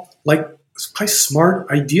all probably smart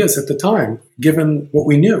ideas at the time, given what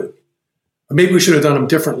we knew. Maybe we should have done them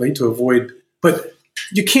differently to avoid, but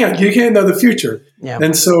you can't know the future. Yeah.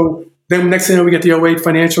 And so then next thing you know, we get the 2008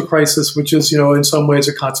 financial crisis, which is, in some ways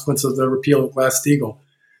a consequence of the repeal of Glass-Steagall.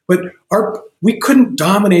 But we couldn't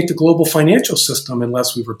dominate the global financial system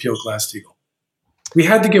unless we repealed Glass-Steagall. We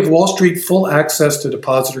had to give Wall Street full access to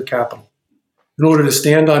depositor capital in order to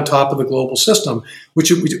stand on top of the global system,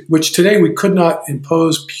 which today we could not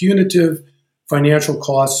impose punitive financial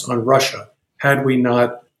costs on Russia had we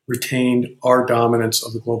not retained our dominance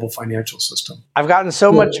of the global financial system. I've gotten so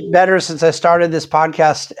much better since I started this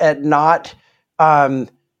podcast at not going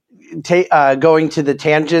to the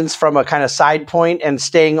tangents from a kind of side point and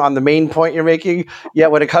staying on the main point you're making.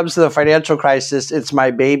 Yet when it comes to the financial crisis, it's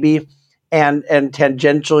my baby. And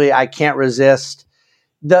tangentially, I can't resist.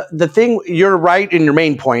 The thing, you're right in your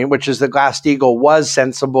main point, which is that Glass-Steagall was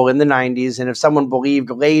sensible in the 90s. And if someone believed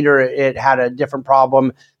later it had a different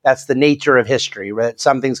problem, that's the nature of history, right?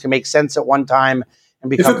 Some things can make sense at one time and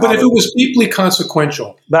become But if it was deeply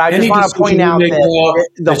consequential. But I just want to point out that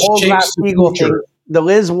the whole Glass-Steagall thing, the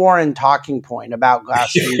Liz Warren talking point about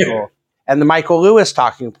Glass-Steagall and the Michael Lewis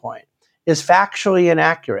talking point is factually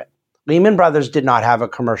inaccurate. Lehman Brothers did not have a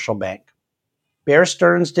commercial bank. Bear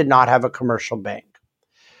Stearns did not have a commercial bank.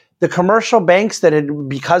 The commercial banks that had,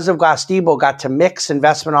 because of Glass-Steagall, got to mix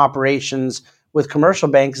investment operations with commercial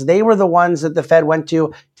banks, they were the ones that the Fed went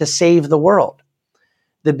to save the world.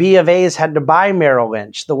 The B of A's had to buy Merrill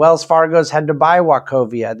Lynch. The Wells Fargo's had to buy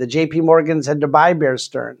Wachovia. The JP Morgans had to buy Bear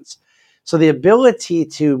Stearns. So the ability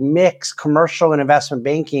to mix commercial and investment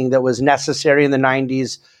banking that was necessary in the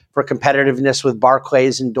 90s for competitiveness with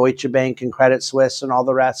Barclays and Deutsche Bank and Credit Suisse and all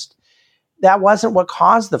the rest, that wasn't what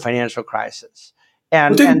caused the financial crisis.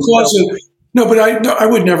 And, it didn't cause it. No, but I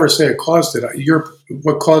would never say it caused it.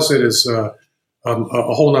 What caused it is a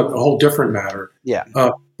whole different matter. Yeah.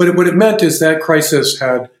 But what it meant is that crisis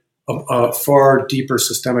had a far deeper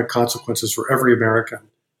systemic consequences for every American.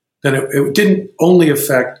 Then it didn't only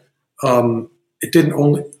affect. It didn't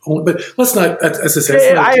only. But let's not. As I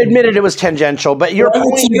said, I admitted it was tangential. But your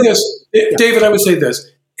point, David, I would say this: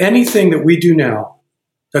 anything that we do now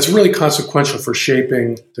that's really consequential for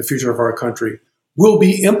shaping the future of our country will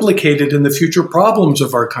be implicated in the future problems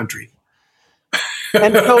of our country.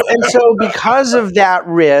 and so because of that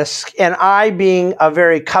risk, and I being a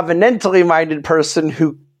very covenantally minded person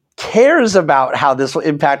who cares about how this will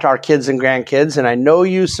impact our kids and grandkids, and I know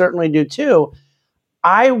you certainly do too,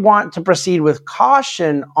 I want to proceed with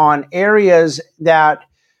caution on areas that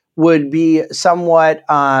would be somewhat,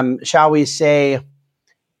 shall we say,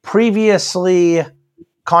 previously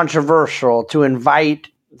controversial to invite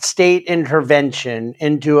state intervention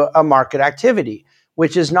into a market activity,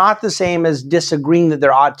 which is not the same as disagreeing that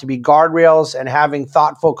there ought to be guardrails and having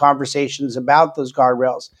thoughtful conversations about those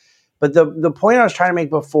guardrails. But the point I was trying to make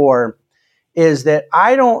before is that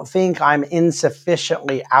I don't think I'm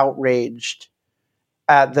insufficiently outraged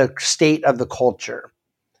at the state of the culture.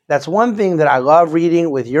 That's one thing that I love reading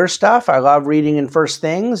with your stuff. I love reading in First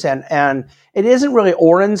Things, and it isn't really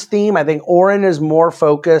Oren's theme. I think Oren is more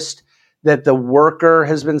focused that the worker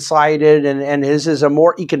has been slighted, and his is a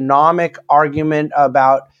more economic argument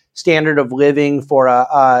about standard of living for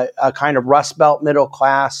a kind of Rust Belt middle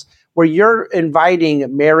class, where you're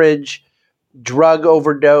inviting marriage, drug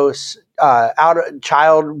overdose,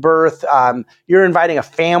 childbirth. You're inviting a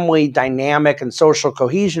family dynamic and social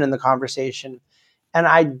cohesion in the conversation. And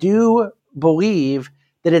I do believe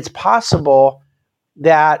that it's possible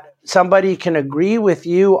that somebody can agree with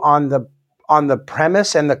you on the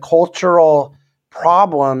premise and the cultural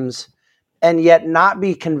problems, and yet not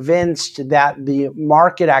be convinced that the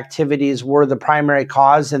market activities were the primary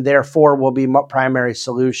cause and therefore will be primary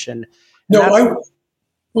solution. I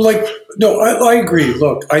agree.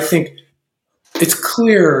 Look, I think it's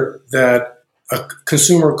clear that a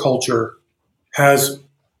consumer culture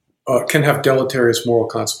can have deleterious moral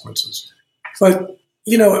consequences. But,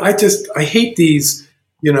 I hate these,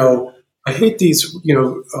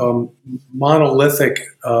 monolithic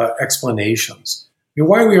explanations. I mean,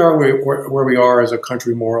 why we are where we are as a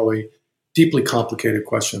country morally, deeply complicated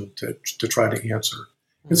question to try to answer.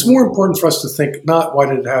 Mm-hmm. It's more important for us to think not why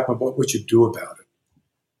did it happen, but what would you do about it.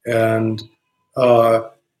 And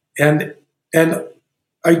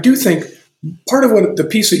I do think part of what the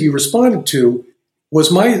piece that you responded to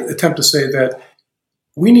was my attempt to say that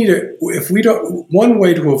we need one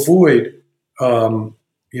way to avoid,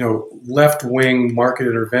 left-wing market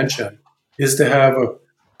intervention is to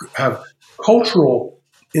have cultural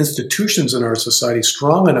institutions in our society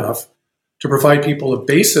strong enough to provide people a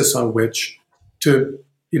basis on which to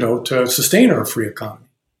sustain our free economy.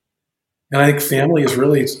 And I think family is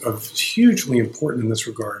really hugely important in this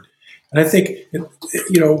regard. And I think,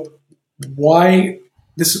 why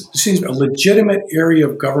this seems a legitimate area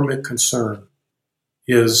of government concern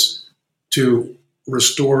is to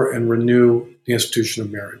restore and renew the institution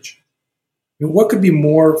of marriage. I mean, what could be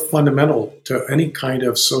more fundamental to any kind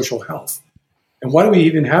of social health? And why do we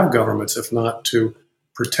even have governments if not to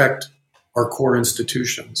protect our core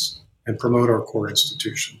institutions and promote our core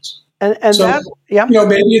institutions? And so, that, yeah.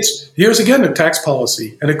 Maybe here's again a tax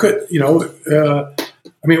policy, and it could,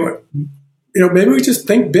 maybe we just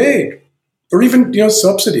think big, or even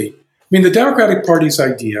subsidy. I mean, the Democratic Party's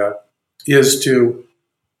idea is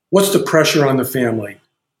what's the pressure on the family,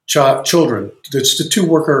 children? It's the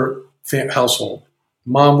two-worker household.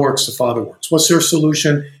 Mom works, the father works. What's their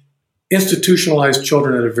solution? Institutionalize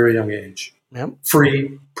children at a very young age,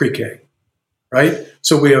 free pre-K, right?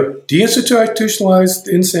 So we have deinstitutionalized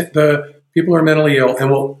the people who are mentally ill, and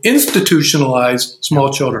we'll institutionalize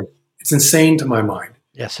small children. It's insane to my mind.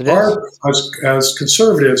 Yes, it is. As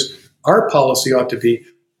conservatives, our policy ought to be,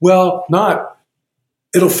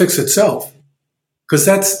 it'll fix itself.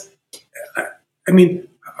 Because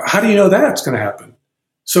how do you know that's going to happen?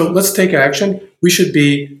 So let's take action. We should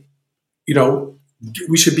be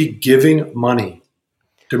giving money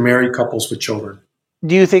to married couples with children.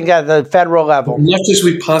 Do you think at the federal level? As much as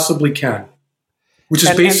we possibly can, which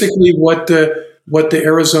is basically what the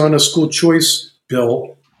Arizona school choice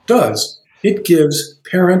bill does. it gives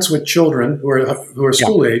parents with children who are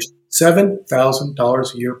school age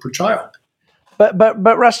 $7,000 a year per child.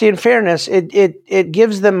 But Rusty, in fairness, it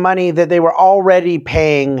gives them money that they were already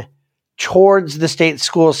paying towards the state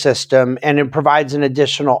school system, and it provides an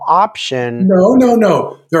additional option.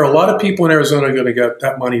 No. There are a lot of people in Arizona going to get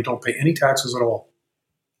that money who don't pay any taxes at all.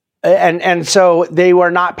 And so they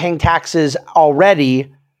were not paying taxes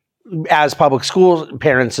already as public school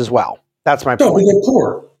parents as well. That's my point. No, but they're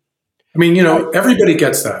poor. I mean, everybody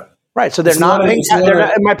gets that. Right. So they're not paying.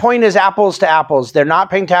 My point is apples to apples. They're not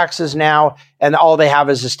paying taxes now, and all they have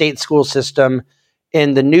is a state school system.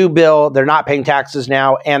 In the new bill, they're not paying taxes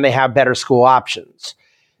now, and they have better school options.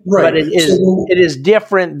 Right. But it is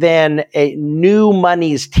different than a new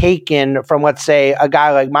money's taken from, let's say, a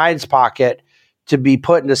guy like mine's pocket to be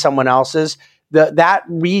put into someone else's. That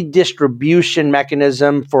redistribution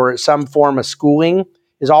mechanism for some form of schooling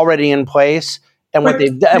is already in place, and what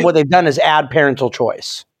they've done is add parental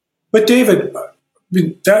choice. But David, I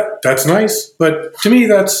mean, that's nice, but to me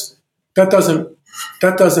that's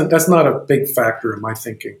not a big factor in my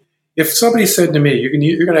thinking. If somebody said to me, you're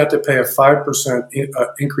going to have to pay a 5%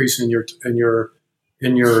 increase in your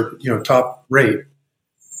top rate,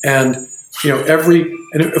 and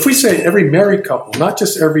if we say every married couple, not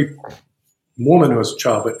just every woman who has a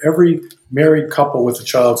child, but every married couple with a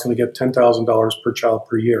child is going to get $10,000 per child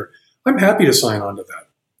per year, I'm happy to sign on to that.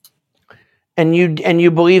 And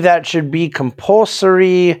you believe that should be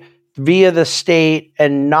compulsory via the state,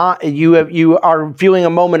 and not you are feeling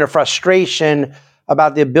a moment of frustration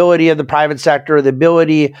about the ability of the private sector, the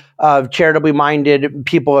ability of charitably minded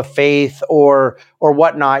people of faith or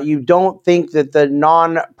whatnot. You don't think that the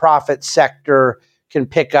nonprofit sector can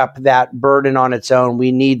pick up that burden on its own.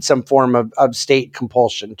 We need some form of state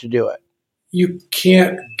compulsion to do it. You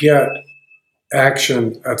can't get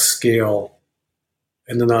action at scale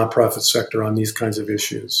in the nonprofit sector on these kinds of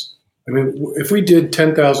issues. I mean, if we did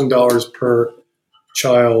 $10,000 per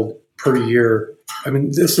child per year, I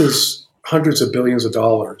mean, this is hundreds of billions of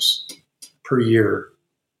dollars per year.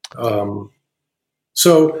 I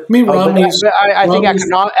think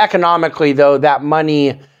economically, though, that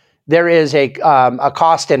money, there is a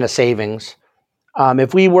cost and a savings. I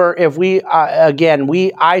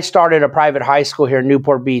started a private high school here in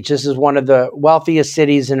Newport Beach. This is one of the wealthiest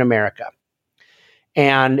cities in America.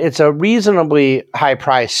 And it's a reasonably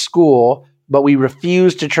high-priced school, but we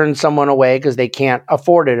refuse to turn someone away because they can't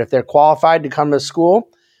afford it. If they're qualified to come to school,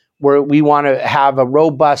 we want to have a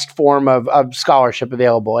robust form of scholarship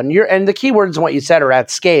available. And the key words in what you said are at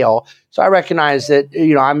scale. So I recognize that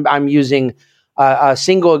I'm using a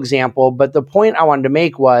single example, but the point I wanted to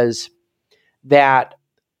make was that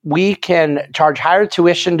we can charge higher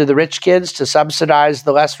tuition to the rich kids to subsidize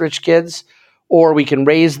the less rich kids, or we can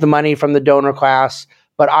raise the money from the donor class.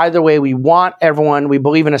 But either way, we want everyone. We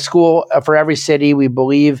believe in a school for every city. We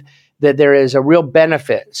believe that there is a real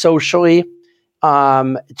benefit socially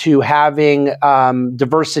to having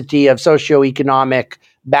diversity of socioeconomic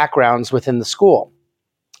backgrounds within the school.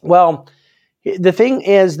 Well, the thing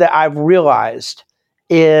is that I've realized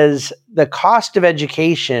is the cost of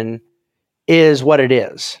education is what it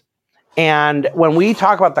is. And when we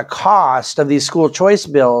talk about the cost of these school choice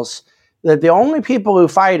bills, that the only people who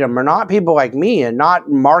fight them are not people like me and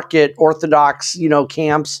not market orthodox,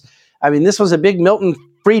 camps. I mean, this was a big Milton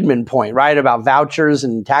Friedman point, right, about vouchers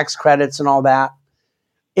and tax credits and all that.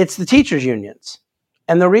 It's the teachers' unions.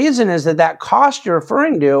 And the reason is that cost you're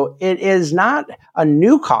referring to, it is not a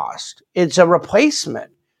new cost. It's a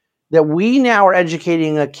replacement. That we now are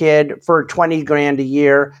educating a kid for $20,000 a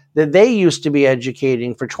year that they used to be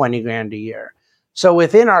educating for $20,000 a year. So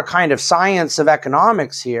within our kind of science of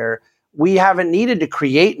economics here, we haven't needed to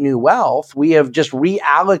create new wealth. We have just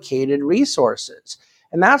reallocated resources.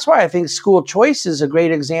 And that's why I think school choice is a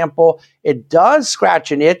great example. It does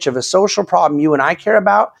scratch an itch of a social problem you and I care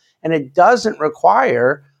about, and it doesn't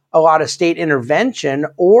require a lot of state intervention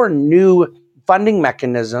or new funding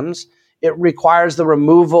mechanisms. It requires the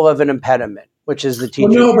removal of an impediment, which is the teacher.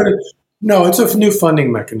 It's a new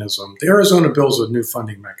funding mechanism. The Arizona bill is a new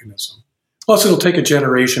funding mechanism. Plus, it'll take a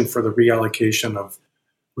generation for the reallocation of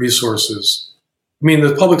resources. I mean,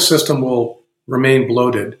 the public system will remain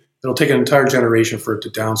bloated. It'll take an entire generation for it to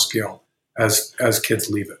downscale as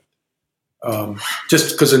kids leave it,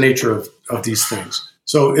 just because of the nature of these things.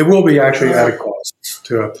 So it will be actually at a cost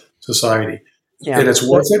to society. Yeah. And it's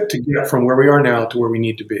worth it to get from where we are now to where we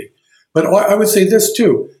need to be. But I would say this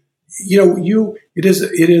too, it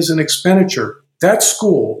is an expenditure. That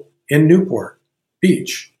school in Newport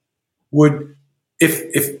Beach would,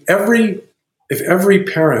 if every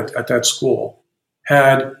parent at that school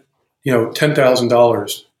had,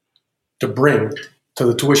 $10,000 to bring to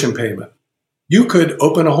the tuition payment, you could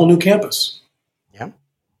open a whole new campus. Yeah.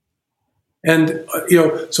 And,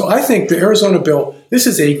 so I think the Arizona bill, this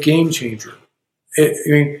is a game changer. I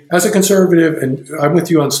mean, as a conservative, and I'm with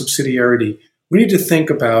you on subsidiarity, we need to think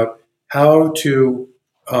about how to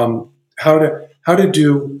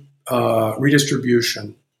do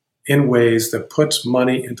redistribution in ways that puts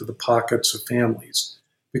money into the pockets of families,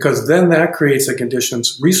 because then that creates the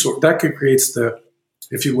conditions, creates the,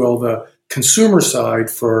 if you will, the consumer side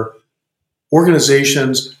for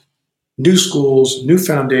organizations, new schools, new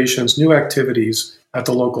foundations, new activities at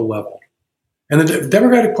the local level. And the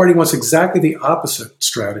Democratic Party wants exactly the opposite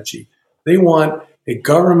strategy. They want a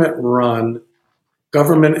government-run,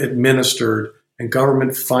 government-administered, and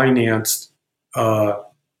government-financed,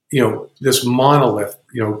 this monolith,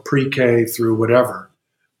 pre-K through whatever,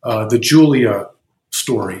 the Julia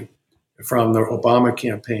story from the Obama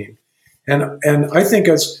campaign. And I think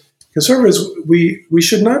as conservatives, we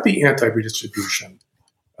should not be anti-redistribution.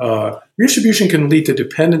 Redistribution can lead to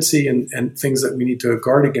dependency and things that we need to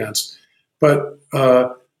guard against. But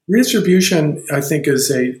redistribution, I think, is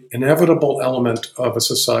an inevitable element of a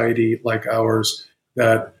society like ours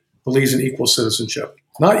that believes in equal citizenship.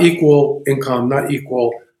 Not equal income, not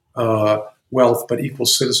equal wealth, but equal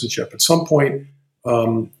citizenship. At some point,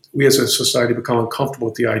 we as a society become uncomfortable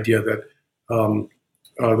with the idea that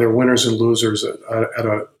there are winners and losers in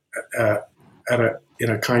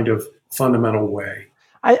a kind of fundamental way.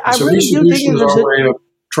 I really do think there's our way of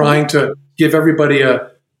trying to give everybody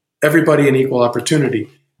an equal opportunity.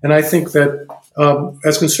 And I think that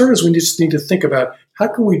as conservatives, we just need to think about how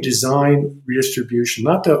can we design redistribution,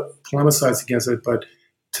 not to polemicize against it, but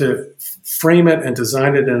to frame it and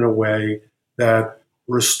design it in a way that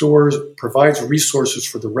provides resources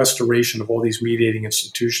for the restoration of all these mediating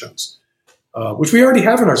institutions, which we already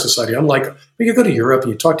have in our society. Unlike, when you go to Europe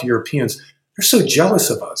and you talk to Europeans, they're so jealous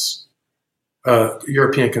of us,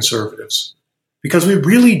 European conservatives, because we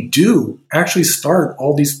really do actually start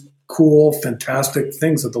all these cool, fantastic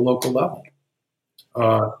things at the local level.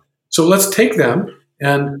 So let's take them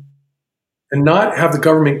and not have the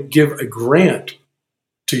government give a grant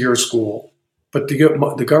to your school, but to give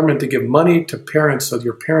the government to give money to parents so that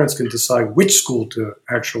your parents can decide which school to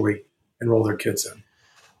actually enroll their kids in,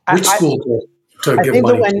 which school to give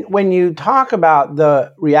money to. I think when you talk about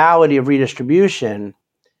the reality of redistribution,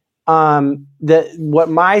 what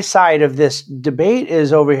my side of this debate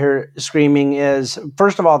is over here screaming is,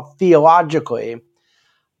 first of all, theologically,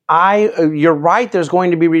 you're right, there's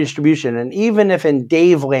going to be redistribution. And even if in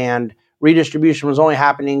Dave land, redistribution was only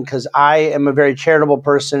happening because I am a very charitable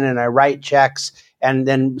person and I write checks and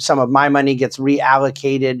then some of my money gets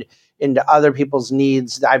reallocated into other people's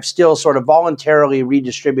needs, I've still sort of voluntarily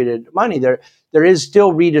redistributed money. There is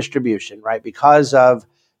still redistribution, right? Because of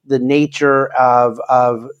the nature of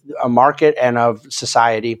a market and of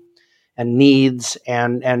society and needs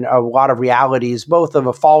and a lot of realities, both of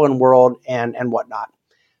a fallen world and whatnot.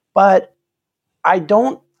 But I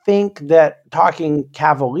don't think that talking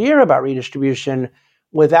cavalier about redistribution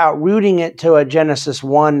without rooting it to a Genesis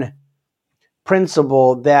 1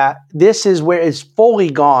 principle that this is where it's fully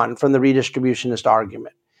gone from the redistributionist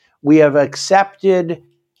argument. We have accepted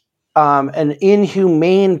an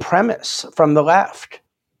inhumane premise from the left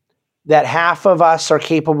that half of us are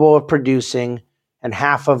capable of producing and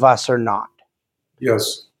half of us are not.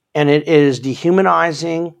 Yes. And it is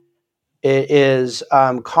dehumanizing. It is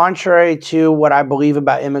contrary to what I believe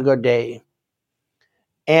about Imago Dei.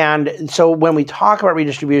 And so when we talk about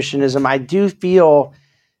redistributionism, I do feel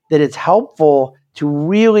that it's helpful to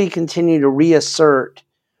really continue to reassert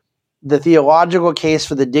the theological case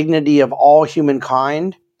for the dignity of all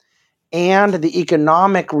humankind and the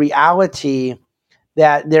economic reality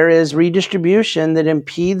that there is redistribution that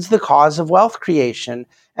impedes the cause of wealth creation.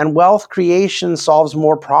 And wealth creation solves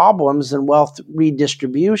more problems than wealth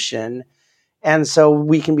redistribution. And so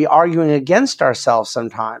we can be arguing against ourselves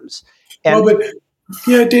sometimes. And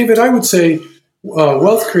David, I would say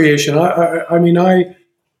wealth creation.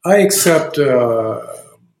 I accept the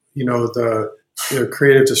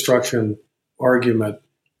creative destruction argument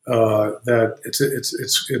that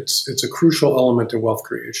it's a crucial element in wealth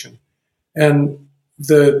creation, and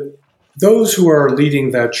those who are leading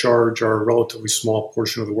that charge are a relatively small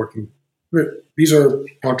portion of the working. These are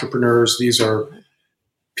entrepreneurs. These are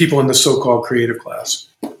people in the so-called creative class.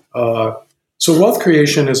 So wealth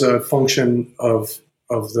creation is a function of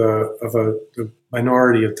the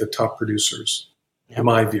minority of the top producers, in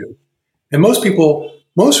my view. And most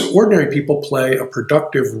ordinary people play a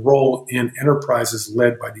productive role in enterprises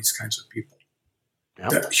led by these kinds of people. Yep.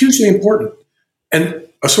 That's hugely important and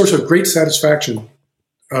a source of great satisfaction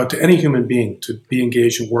to any human being to be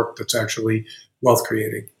engaged in work that's actually wealth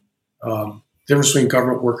creating. Difference between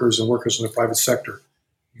government workers and workers in the private sector.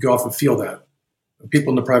 You often feel that.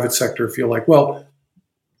 People in the private sector feel like, well,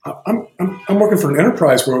 I'm working for an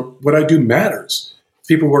enterprise where what I do matters.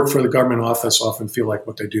 People who work for the government office often feel like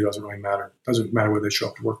what they do doesn't really matter. It doesn't matter whether they show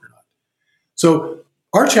up to work or not. So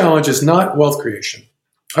our challenge is not wealth creation.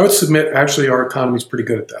 I would submit actually our economy is pretty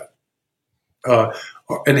good at that,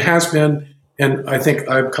 and has been, and I think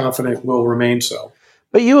I'm confident will remain so.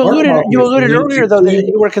 But you alluded earlier, though, that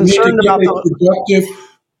you were concerned about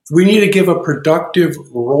we need to give a productive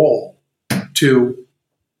role to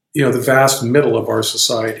the vast middle of our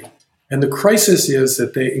society. And the crisis is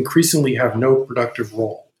that they increasingly have no productive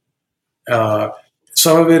role.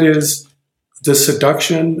 Some of it is the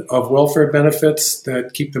seduction of welfare benefits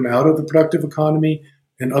that keep them out of the productive economy.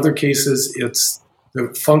 In other cases, it's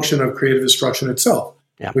the function of creative destruction itself,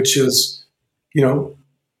 which is,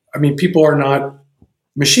 people are not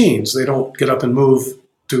machines. They don't get up and move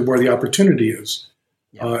to where the opportunity is.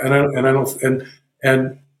 And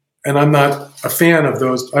I'm not a fan of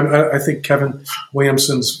those. I think Kevin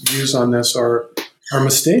Williamson's views on this are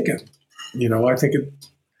mistaken. I think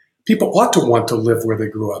people ought to want to live where they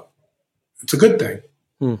grew up. It's a good thing.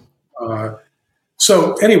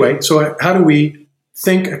 So how do we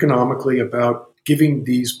think economically about giving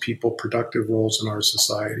these people productive roles in our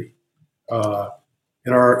society,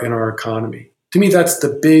 in our economy? To me, that's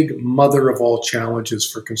the big mother of all challenges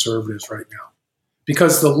for conservatives right now.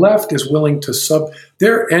 Because the left is willing to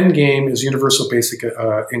their end game is universal basic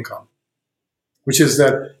income, which is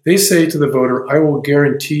that they say to the voter, I will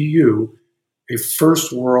guarantee you a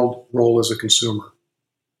first world role as a consumer.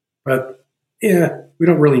 But we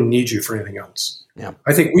don't really need you for anything else. Yeah.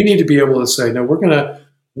 I think we need to be able to say, no, we're going to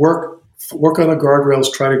work on the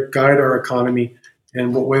guardrails, try to guide our economy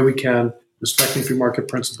in what way we can, respecting free market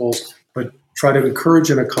principles, but try to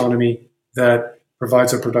encourage an economy that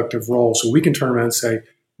provides a productive role. So we can turn around and say,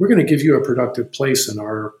 we're going to give you a productive place in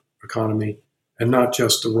our economy and not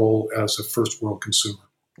just a role as a first world consumer.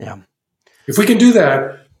 Yeah. If we can do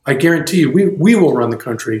that, I guarantee you we will run the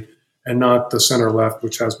country and not the center left,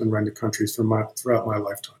 which has been running the country throughout my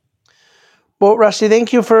lifetime. Well, Rusty,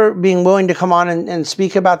 thank you for being willing to come on and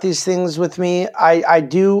speak about these things with me. I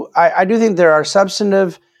do think there are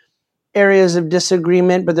substantive areas of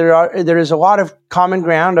disagreement, but there is a lot of common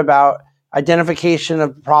ground about identification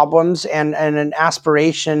of problems and an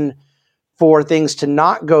aspiration for things to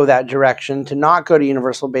not go that direction, to not go to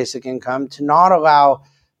universal basic income, to not allow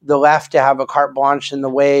the left to have a carte blanche in the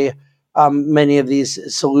way many of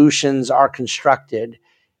these solutions are constructed.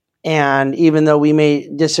 And even though we may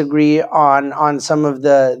disagree on some of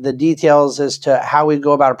the details as to how we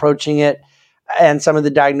go about approaching it and some of the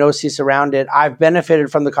diagnoses around it, I've benefited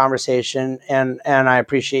from the conversation, and I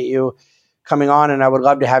appreciate you coming on, and I would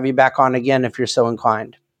love to have you back on again if you're so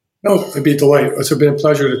inclined. No, it'd be a delight. It's been a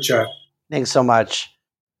pleasure to chat. Thanks so much.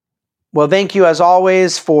 Well, thank you as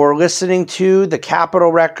always for listening to The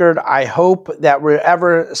Capitol Record. I hope that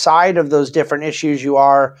wherever side of those different issues you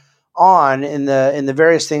are on in the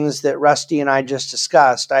various things that Rusty and I just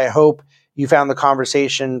discussed, I hope you found the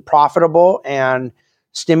conversation profitable and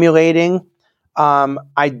stimulating.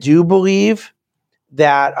 I do believe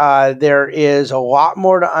that there is a lot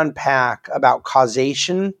more to unpack about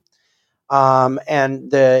causation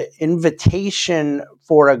and the invitation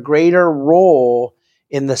for a greater role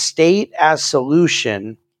in the state as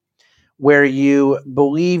solution, where you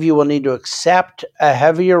believe you will need to accept a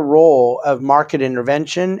heavier role of market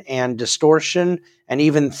intervention and distortion and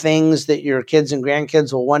even things that your kids and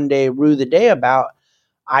grandkids will one day rue the day about.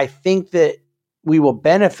 I think that we will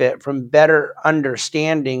benefit from better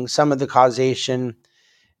understanding some of the causation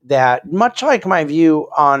that, much like my view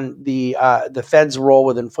on the Fed's role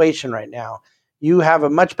with inflation right now, you have a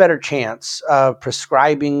much better chance of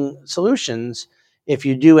prescribing solutions if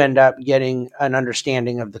you do end up getting an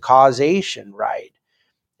understanding of the causation right.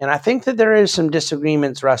 And I think that there is some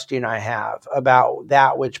disagreements Rusty and I have about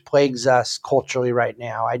that which plagues us culturally right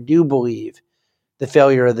now. I do believe the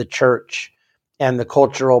failure of the church and the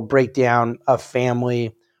cultural breakdown of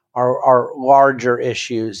family are larger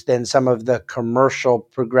issues than some of the commercial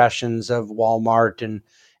progressions of Walmart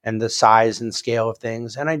and the size and scale of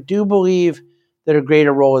things. And I do believe that a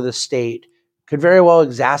greater role of the state could very well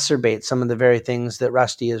exacerbate some of the very things that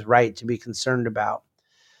Rusty is right to be concerned about.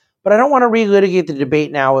 But I don't want to relitigate the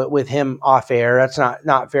debate now with him off air. That's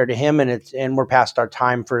not fair to him, and we're past our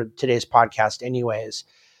time for today's podcast anyways.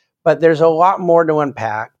 But there's a lot more to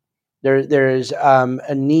unpack. There's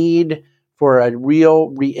a need for a real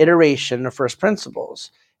reiteration of first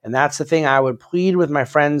principles. And that's the thing I would plead with my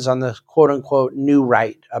friends on the quote unquote new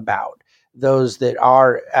right about, those that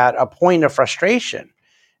are at a point of frustration,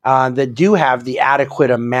 that do have the adequate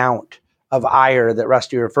amount of ire that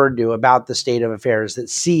Rusty referred to about the state of affairs, that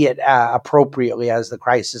see it appropriately as the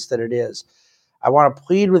crisis that it is. I want to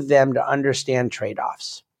plead with them to understand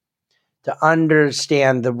trade-offs, to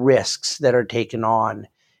understand the risks that are taken on,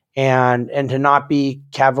 and to not be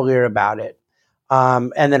cavalier about it.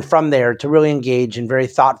 And then from there to really engage in very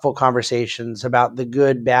thoughtful conversations about the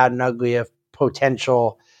good, bad, and ugly of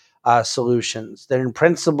potential solutions. That in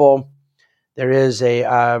principle, there is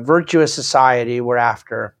a virtuous society we're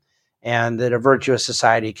after, and that a virtuous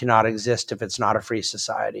society cannot exist if it's not a free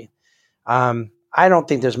society. I don't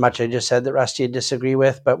think there's much I just said that Rusty would disagree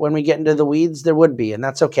with, but when we get into the weeds, there would be, and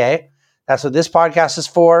that's okay. That's what this podcast is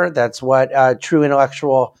for. That's what true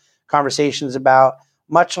intellectual conversation is about,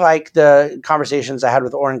 much like the conversations I had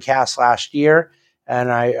with Oren Cass last year,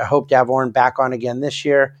 and I hope to have Oren back on again this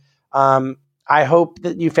year. I hope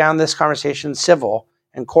that you found this conversation civil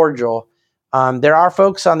and cordial. There are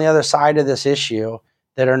folks on the other side of this issue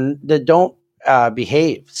that don't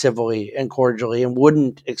behave civilly and cordially and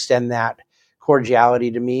wouldn't extend that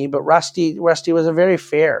cordiality to me. But Rusty was a very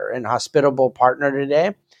fair and hospitable partner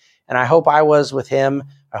today. And I hope I was with him.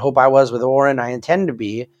 I hope I was with Oren. I intend to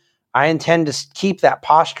be. I intend to keep that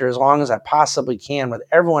posture as long as I possibly can with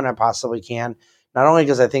everyone I possibly can, not only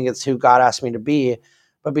because I think it's who God asked me to be,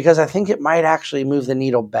 but because I think it might actually move the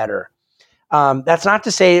needle better. That's not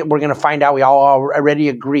to say we're going to find out we all already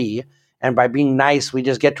agree, and by being nice, we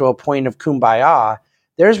just get to a point of kumbaya.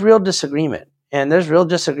 There's real disagreement, and there's real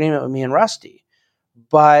disagreement with me and Rusty.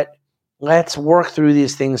 But let's work through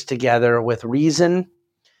these things together with reason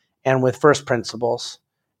and with first principles.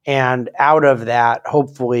 And out of that,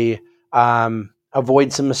 hopefully,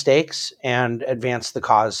 avoid some mistakes and advance the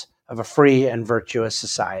cause of a free and virtuous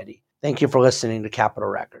society. Thank you for listening to Capitol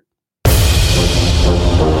Record.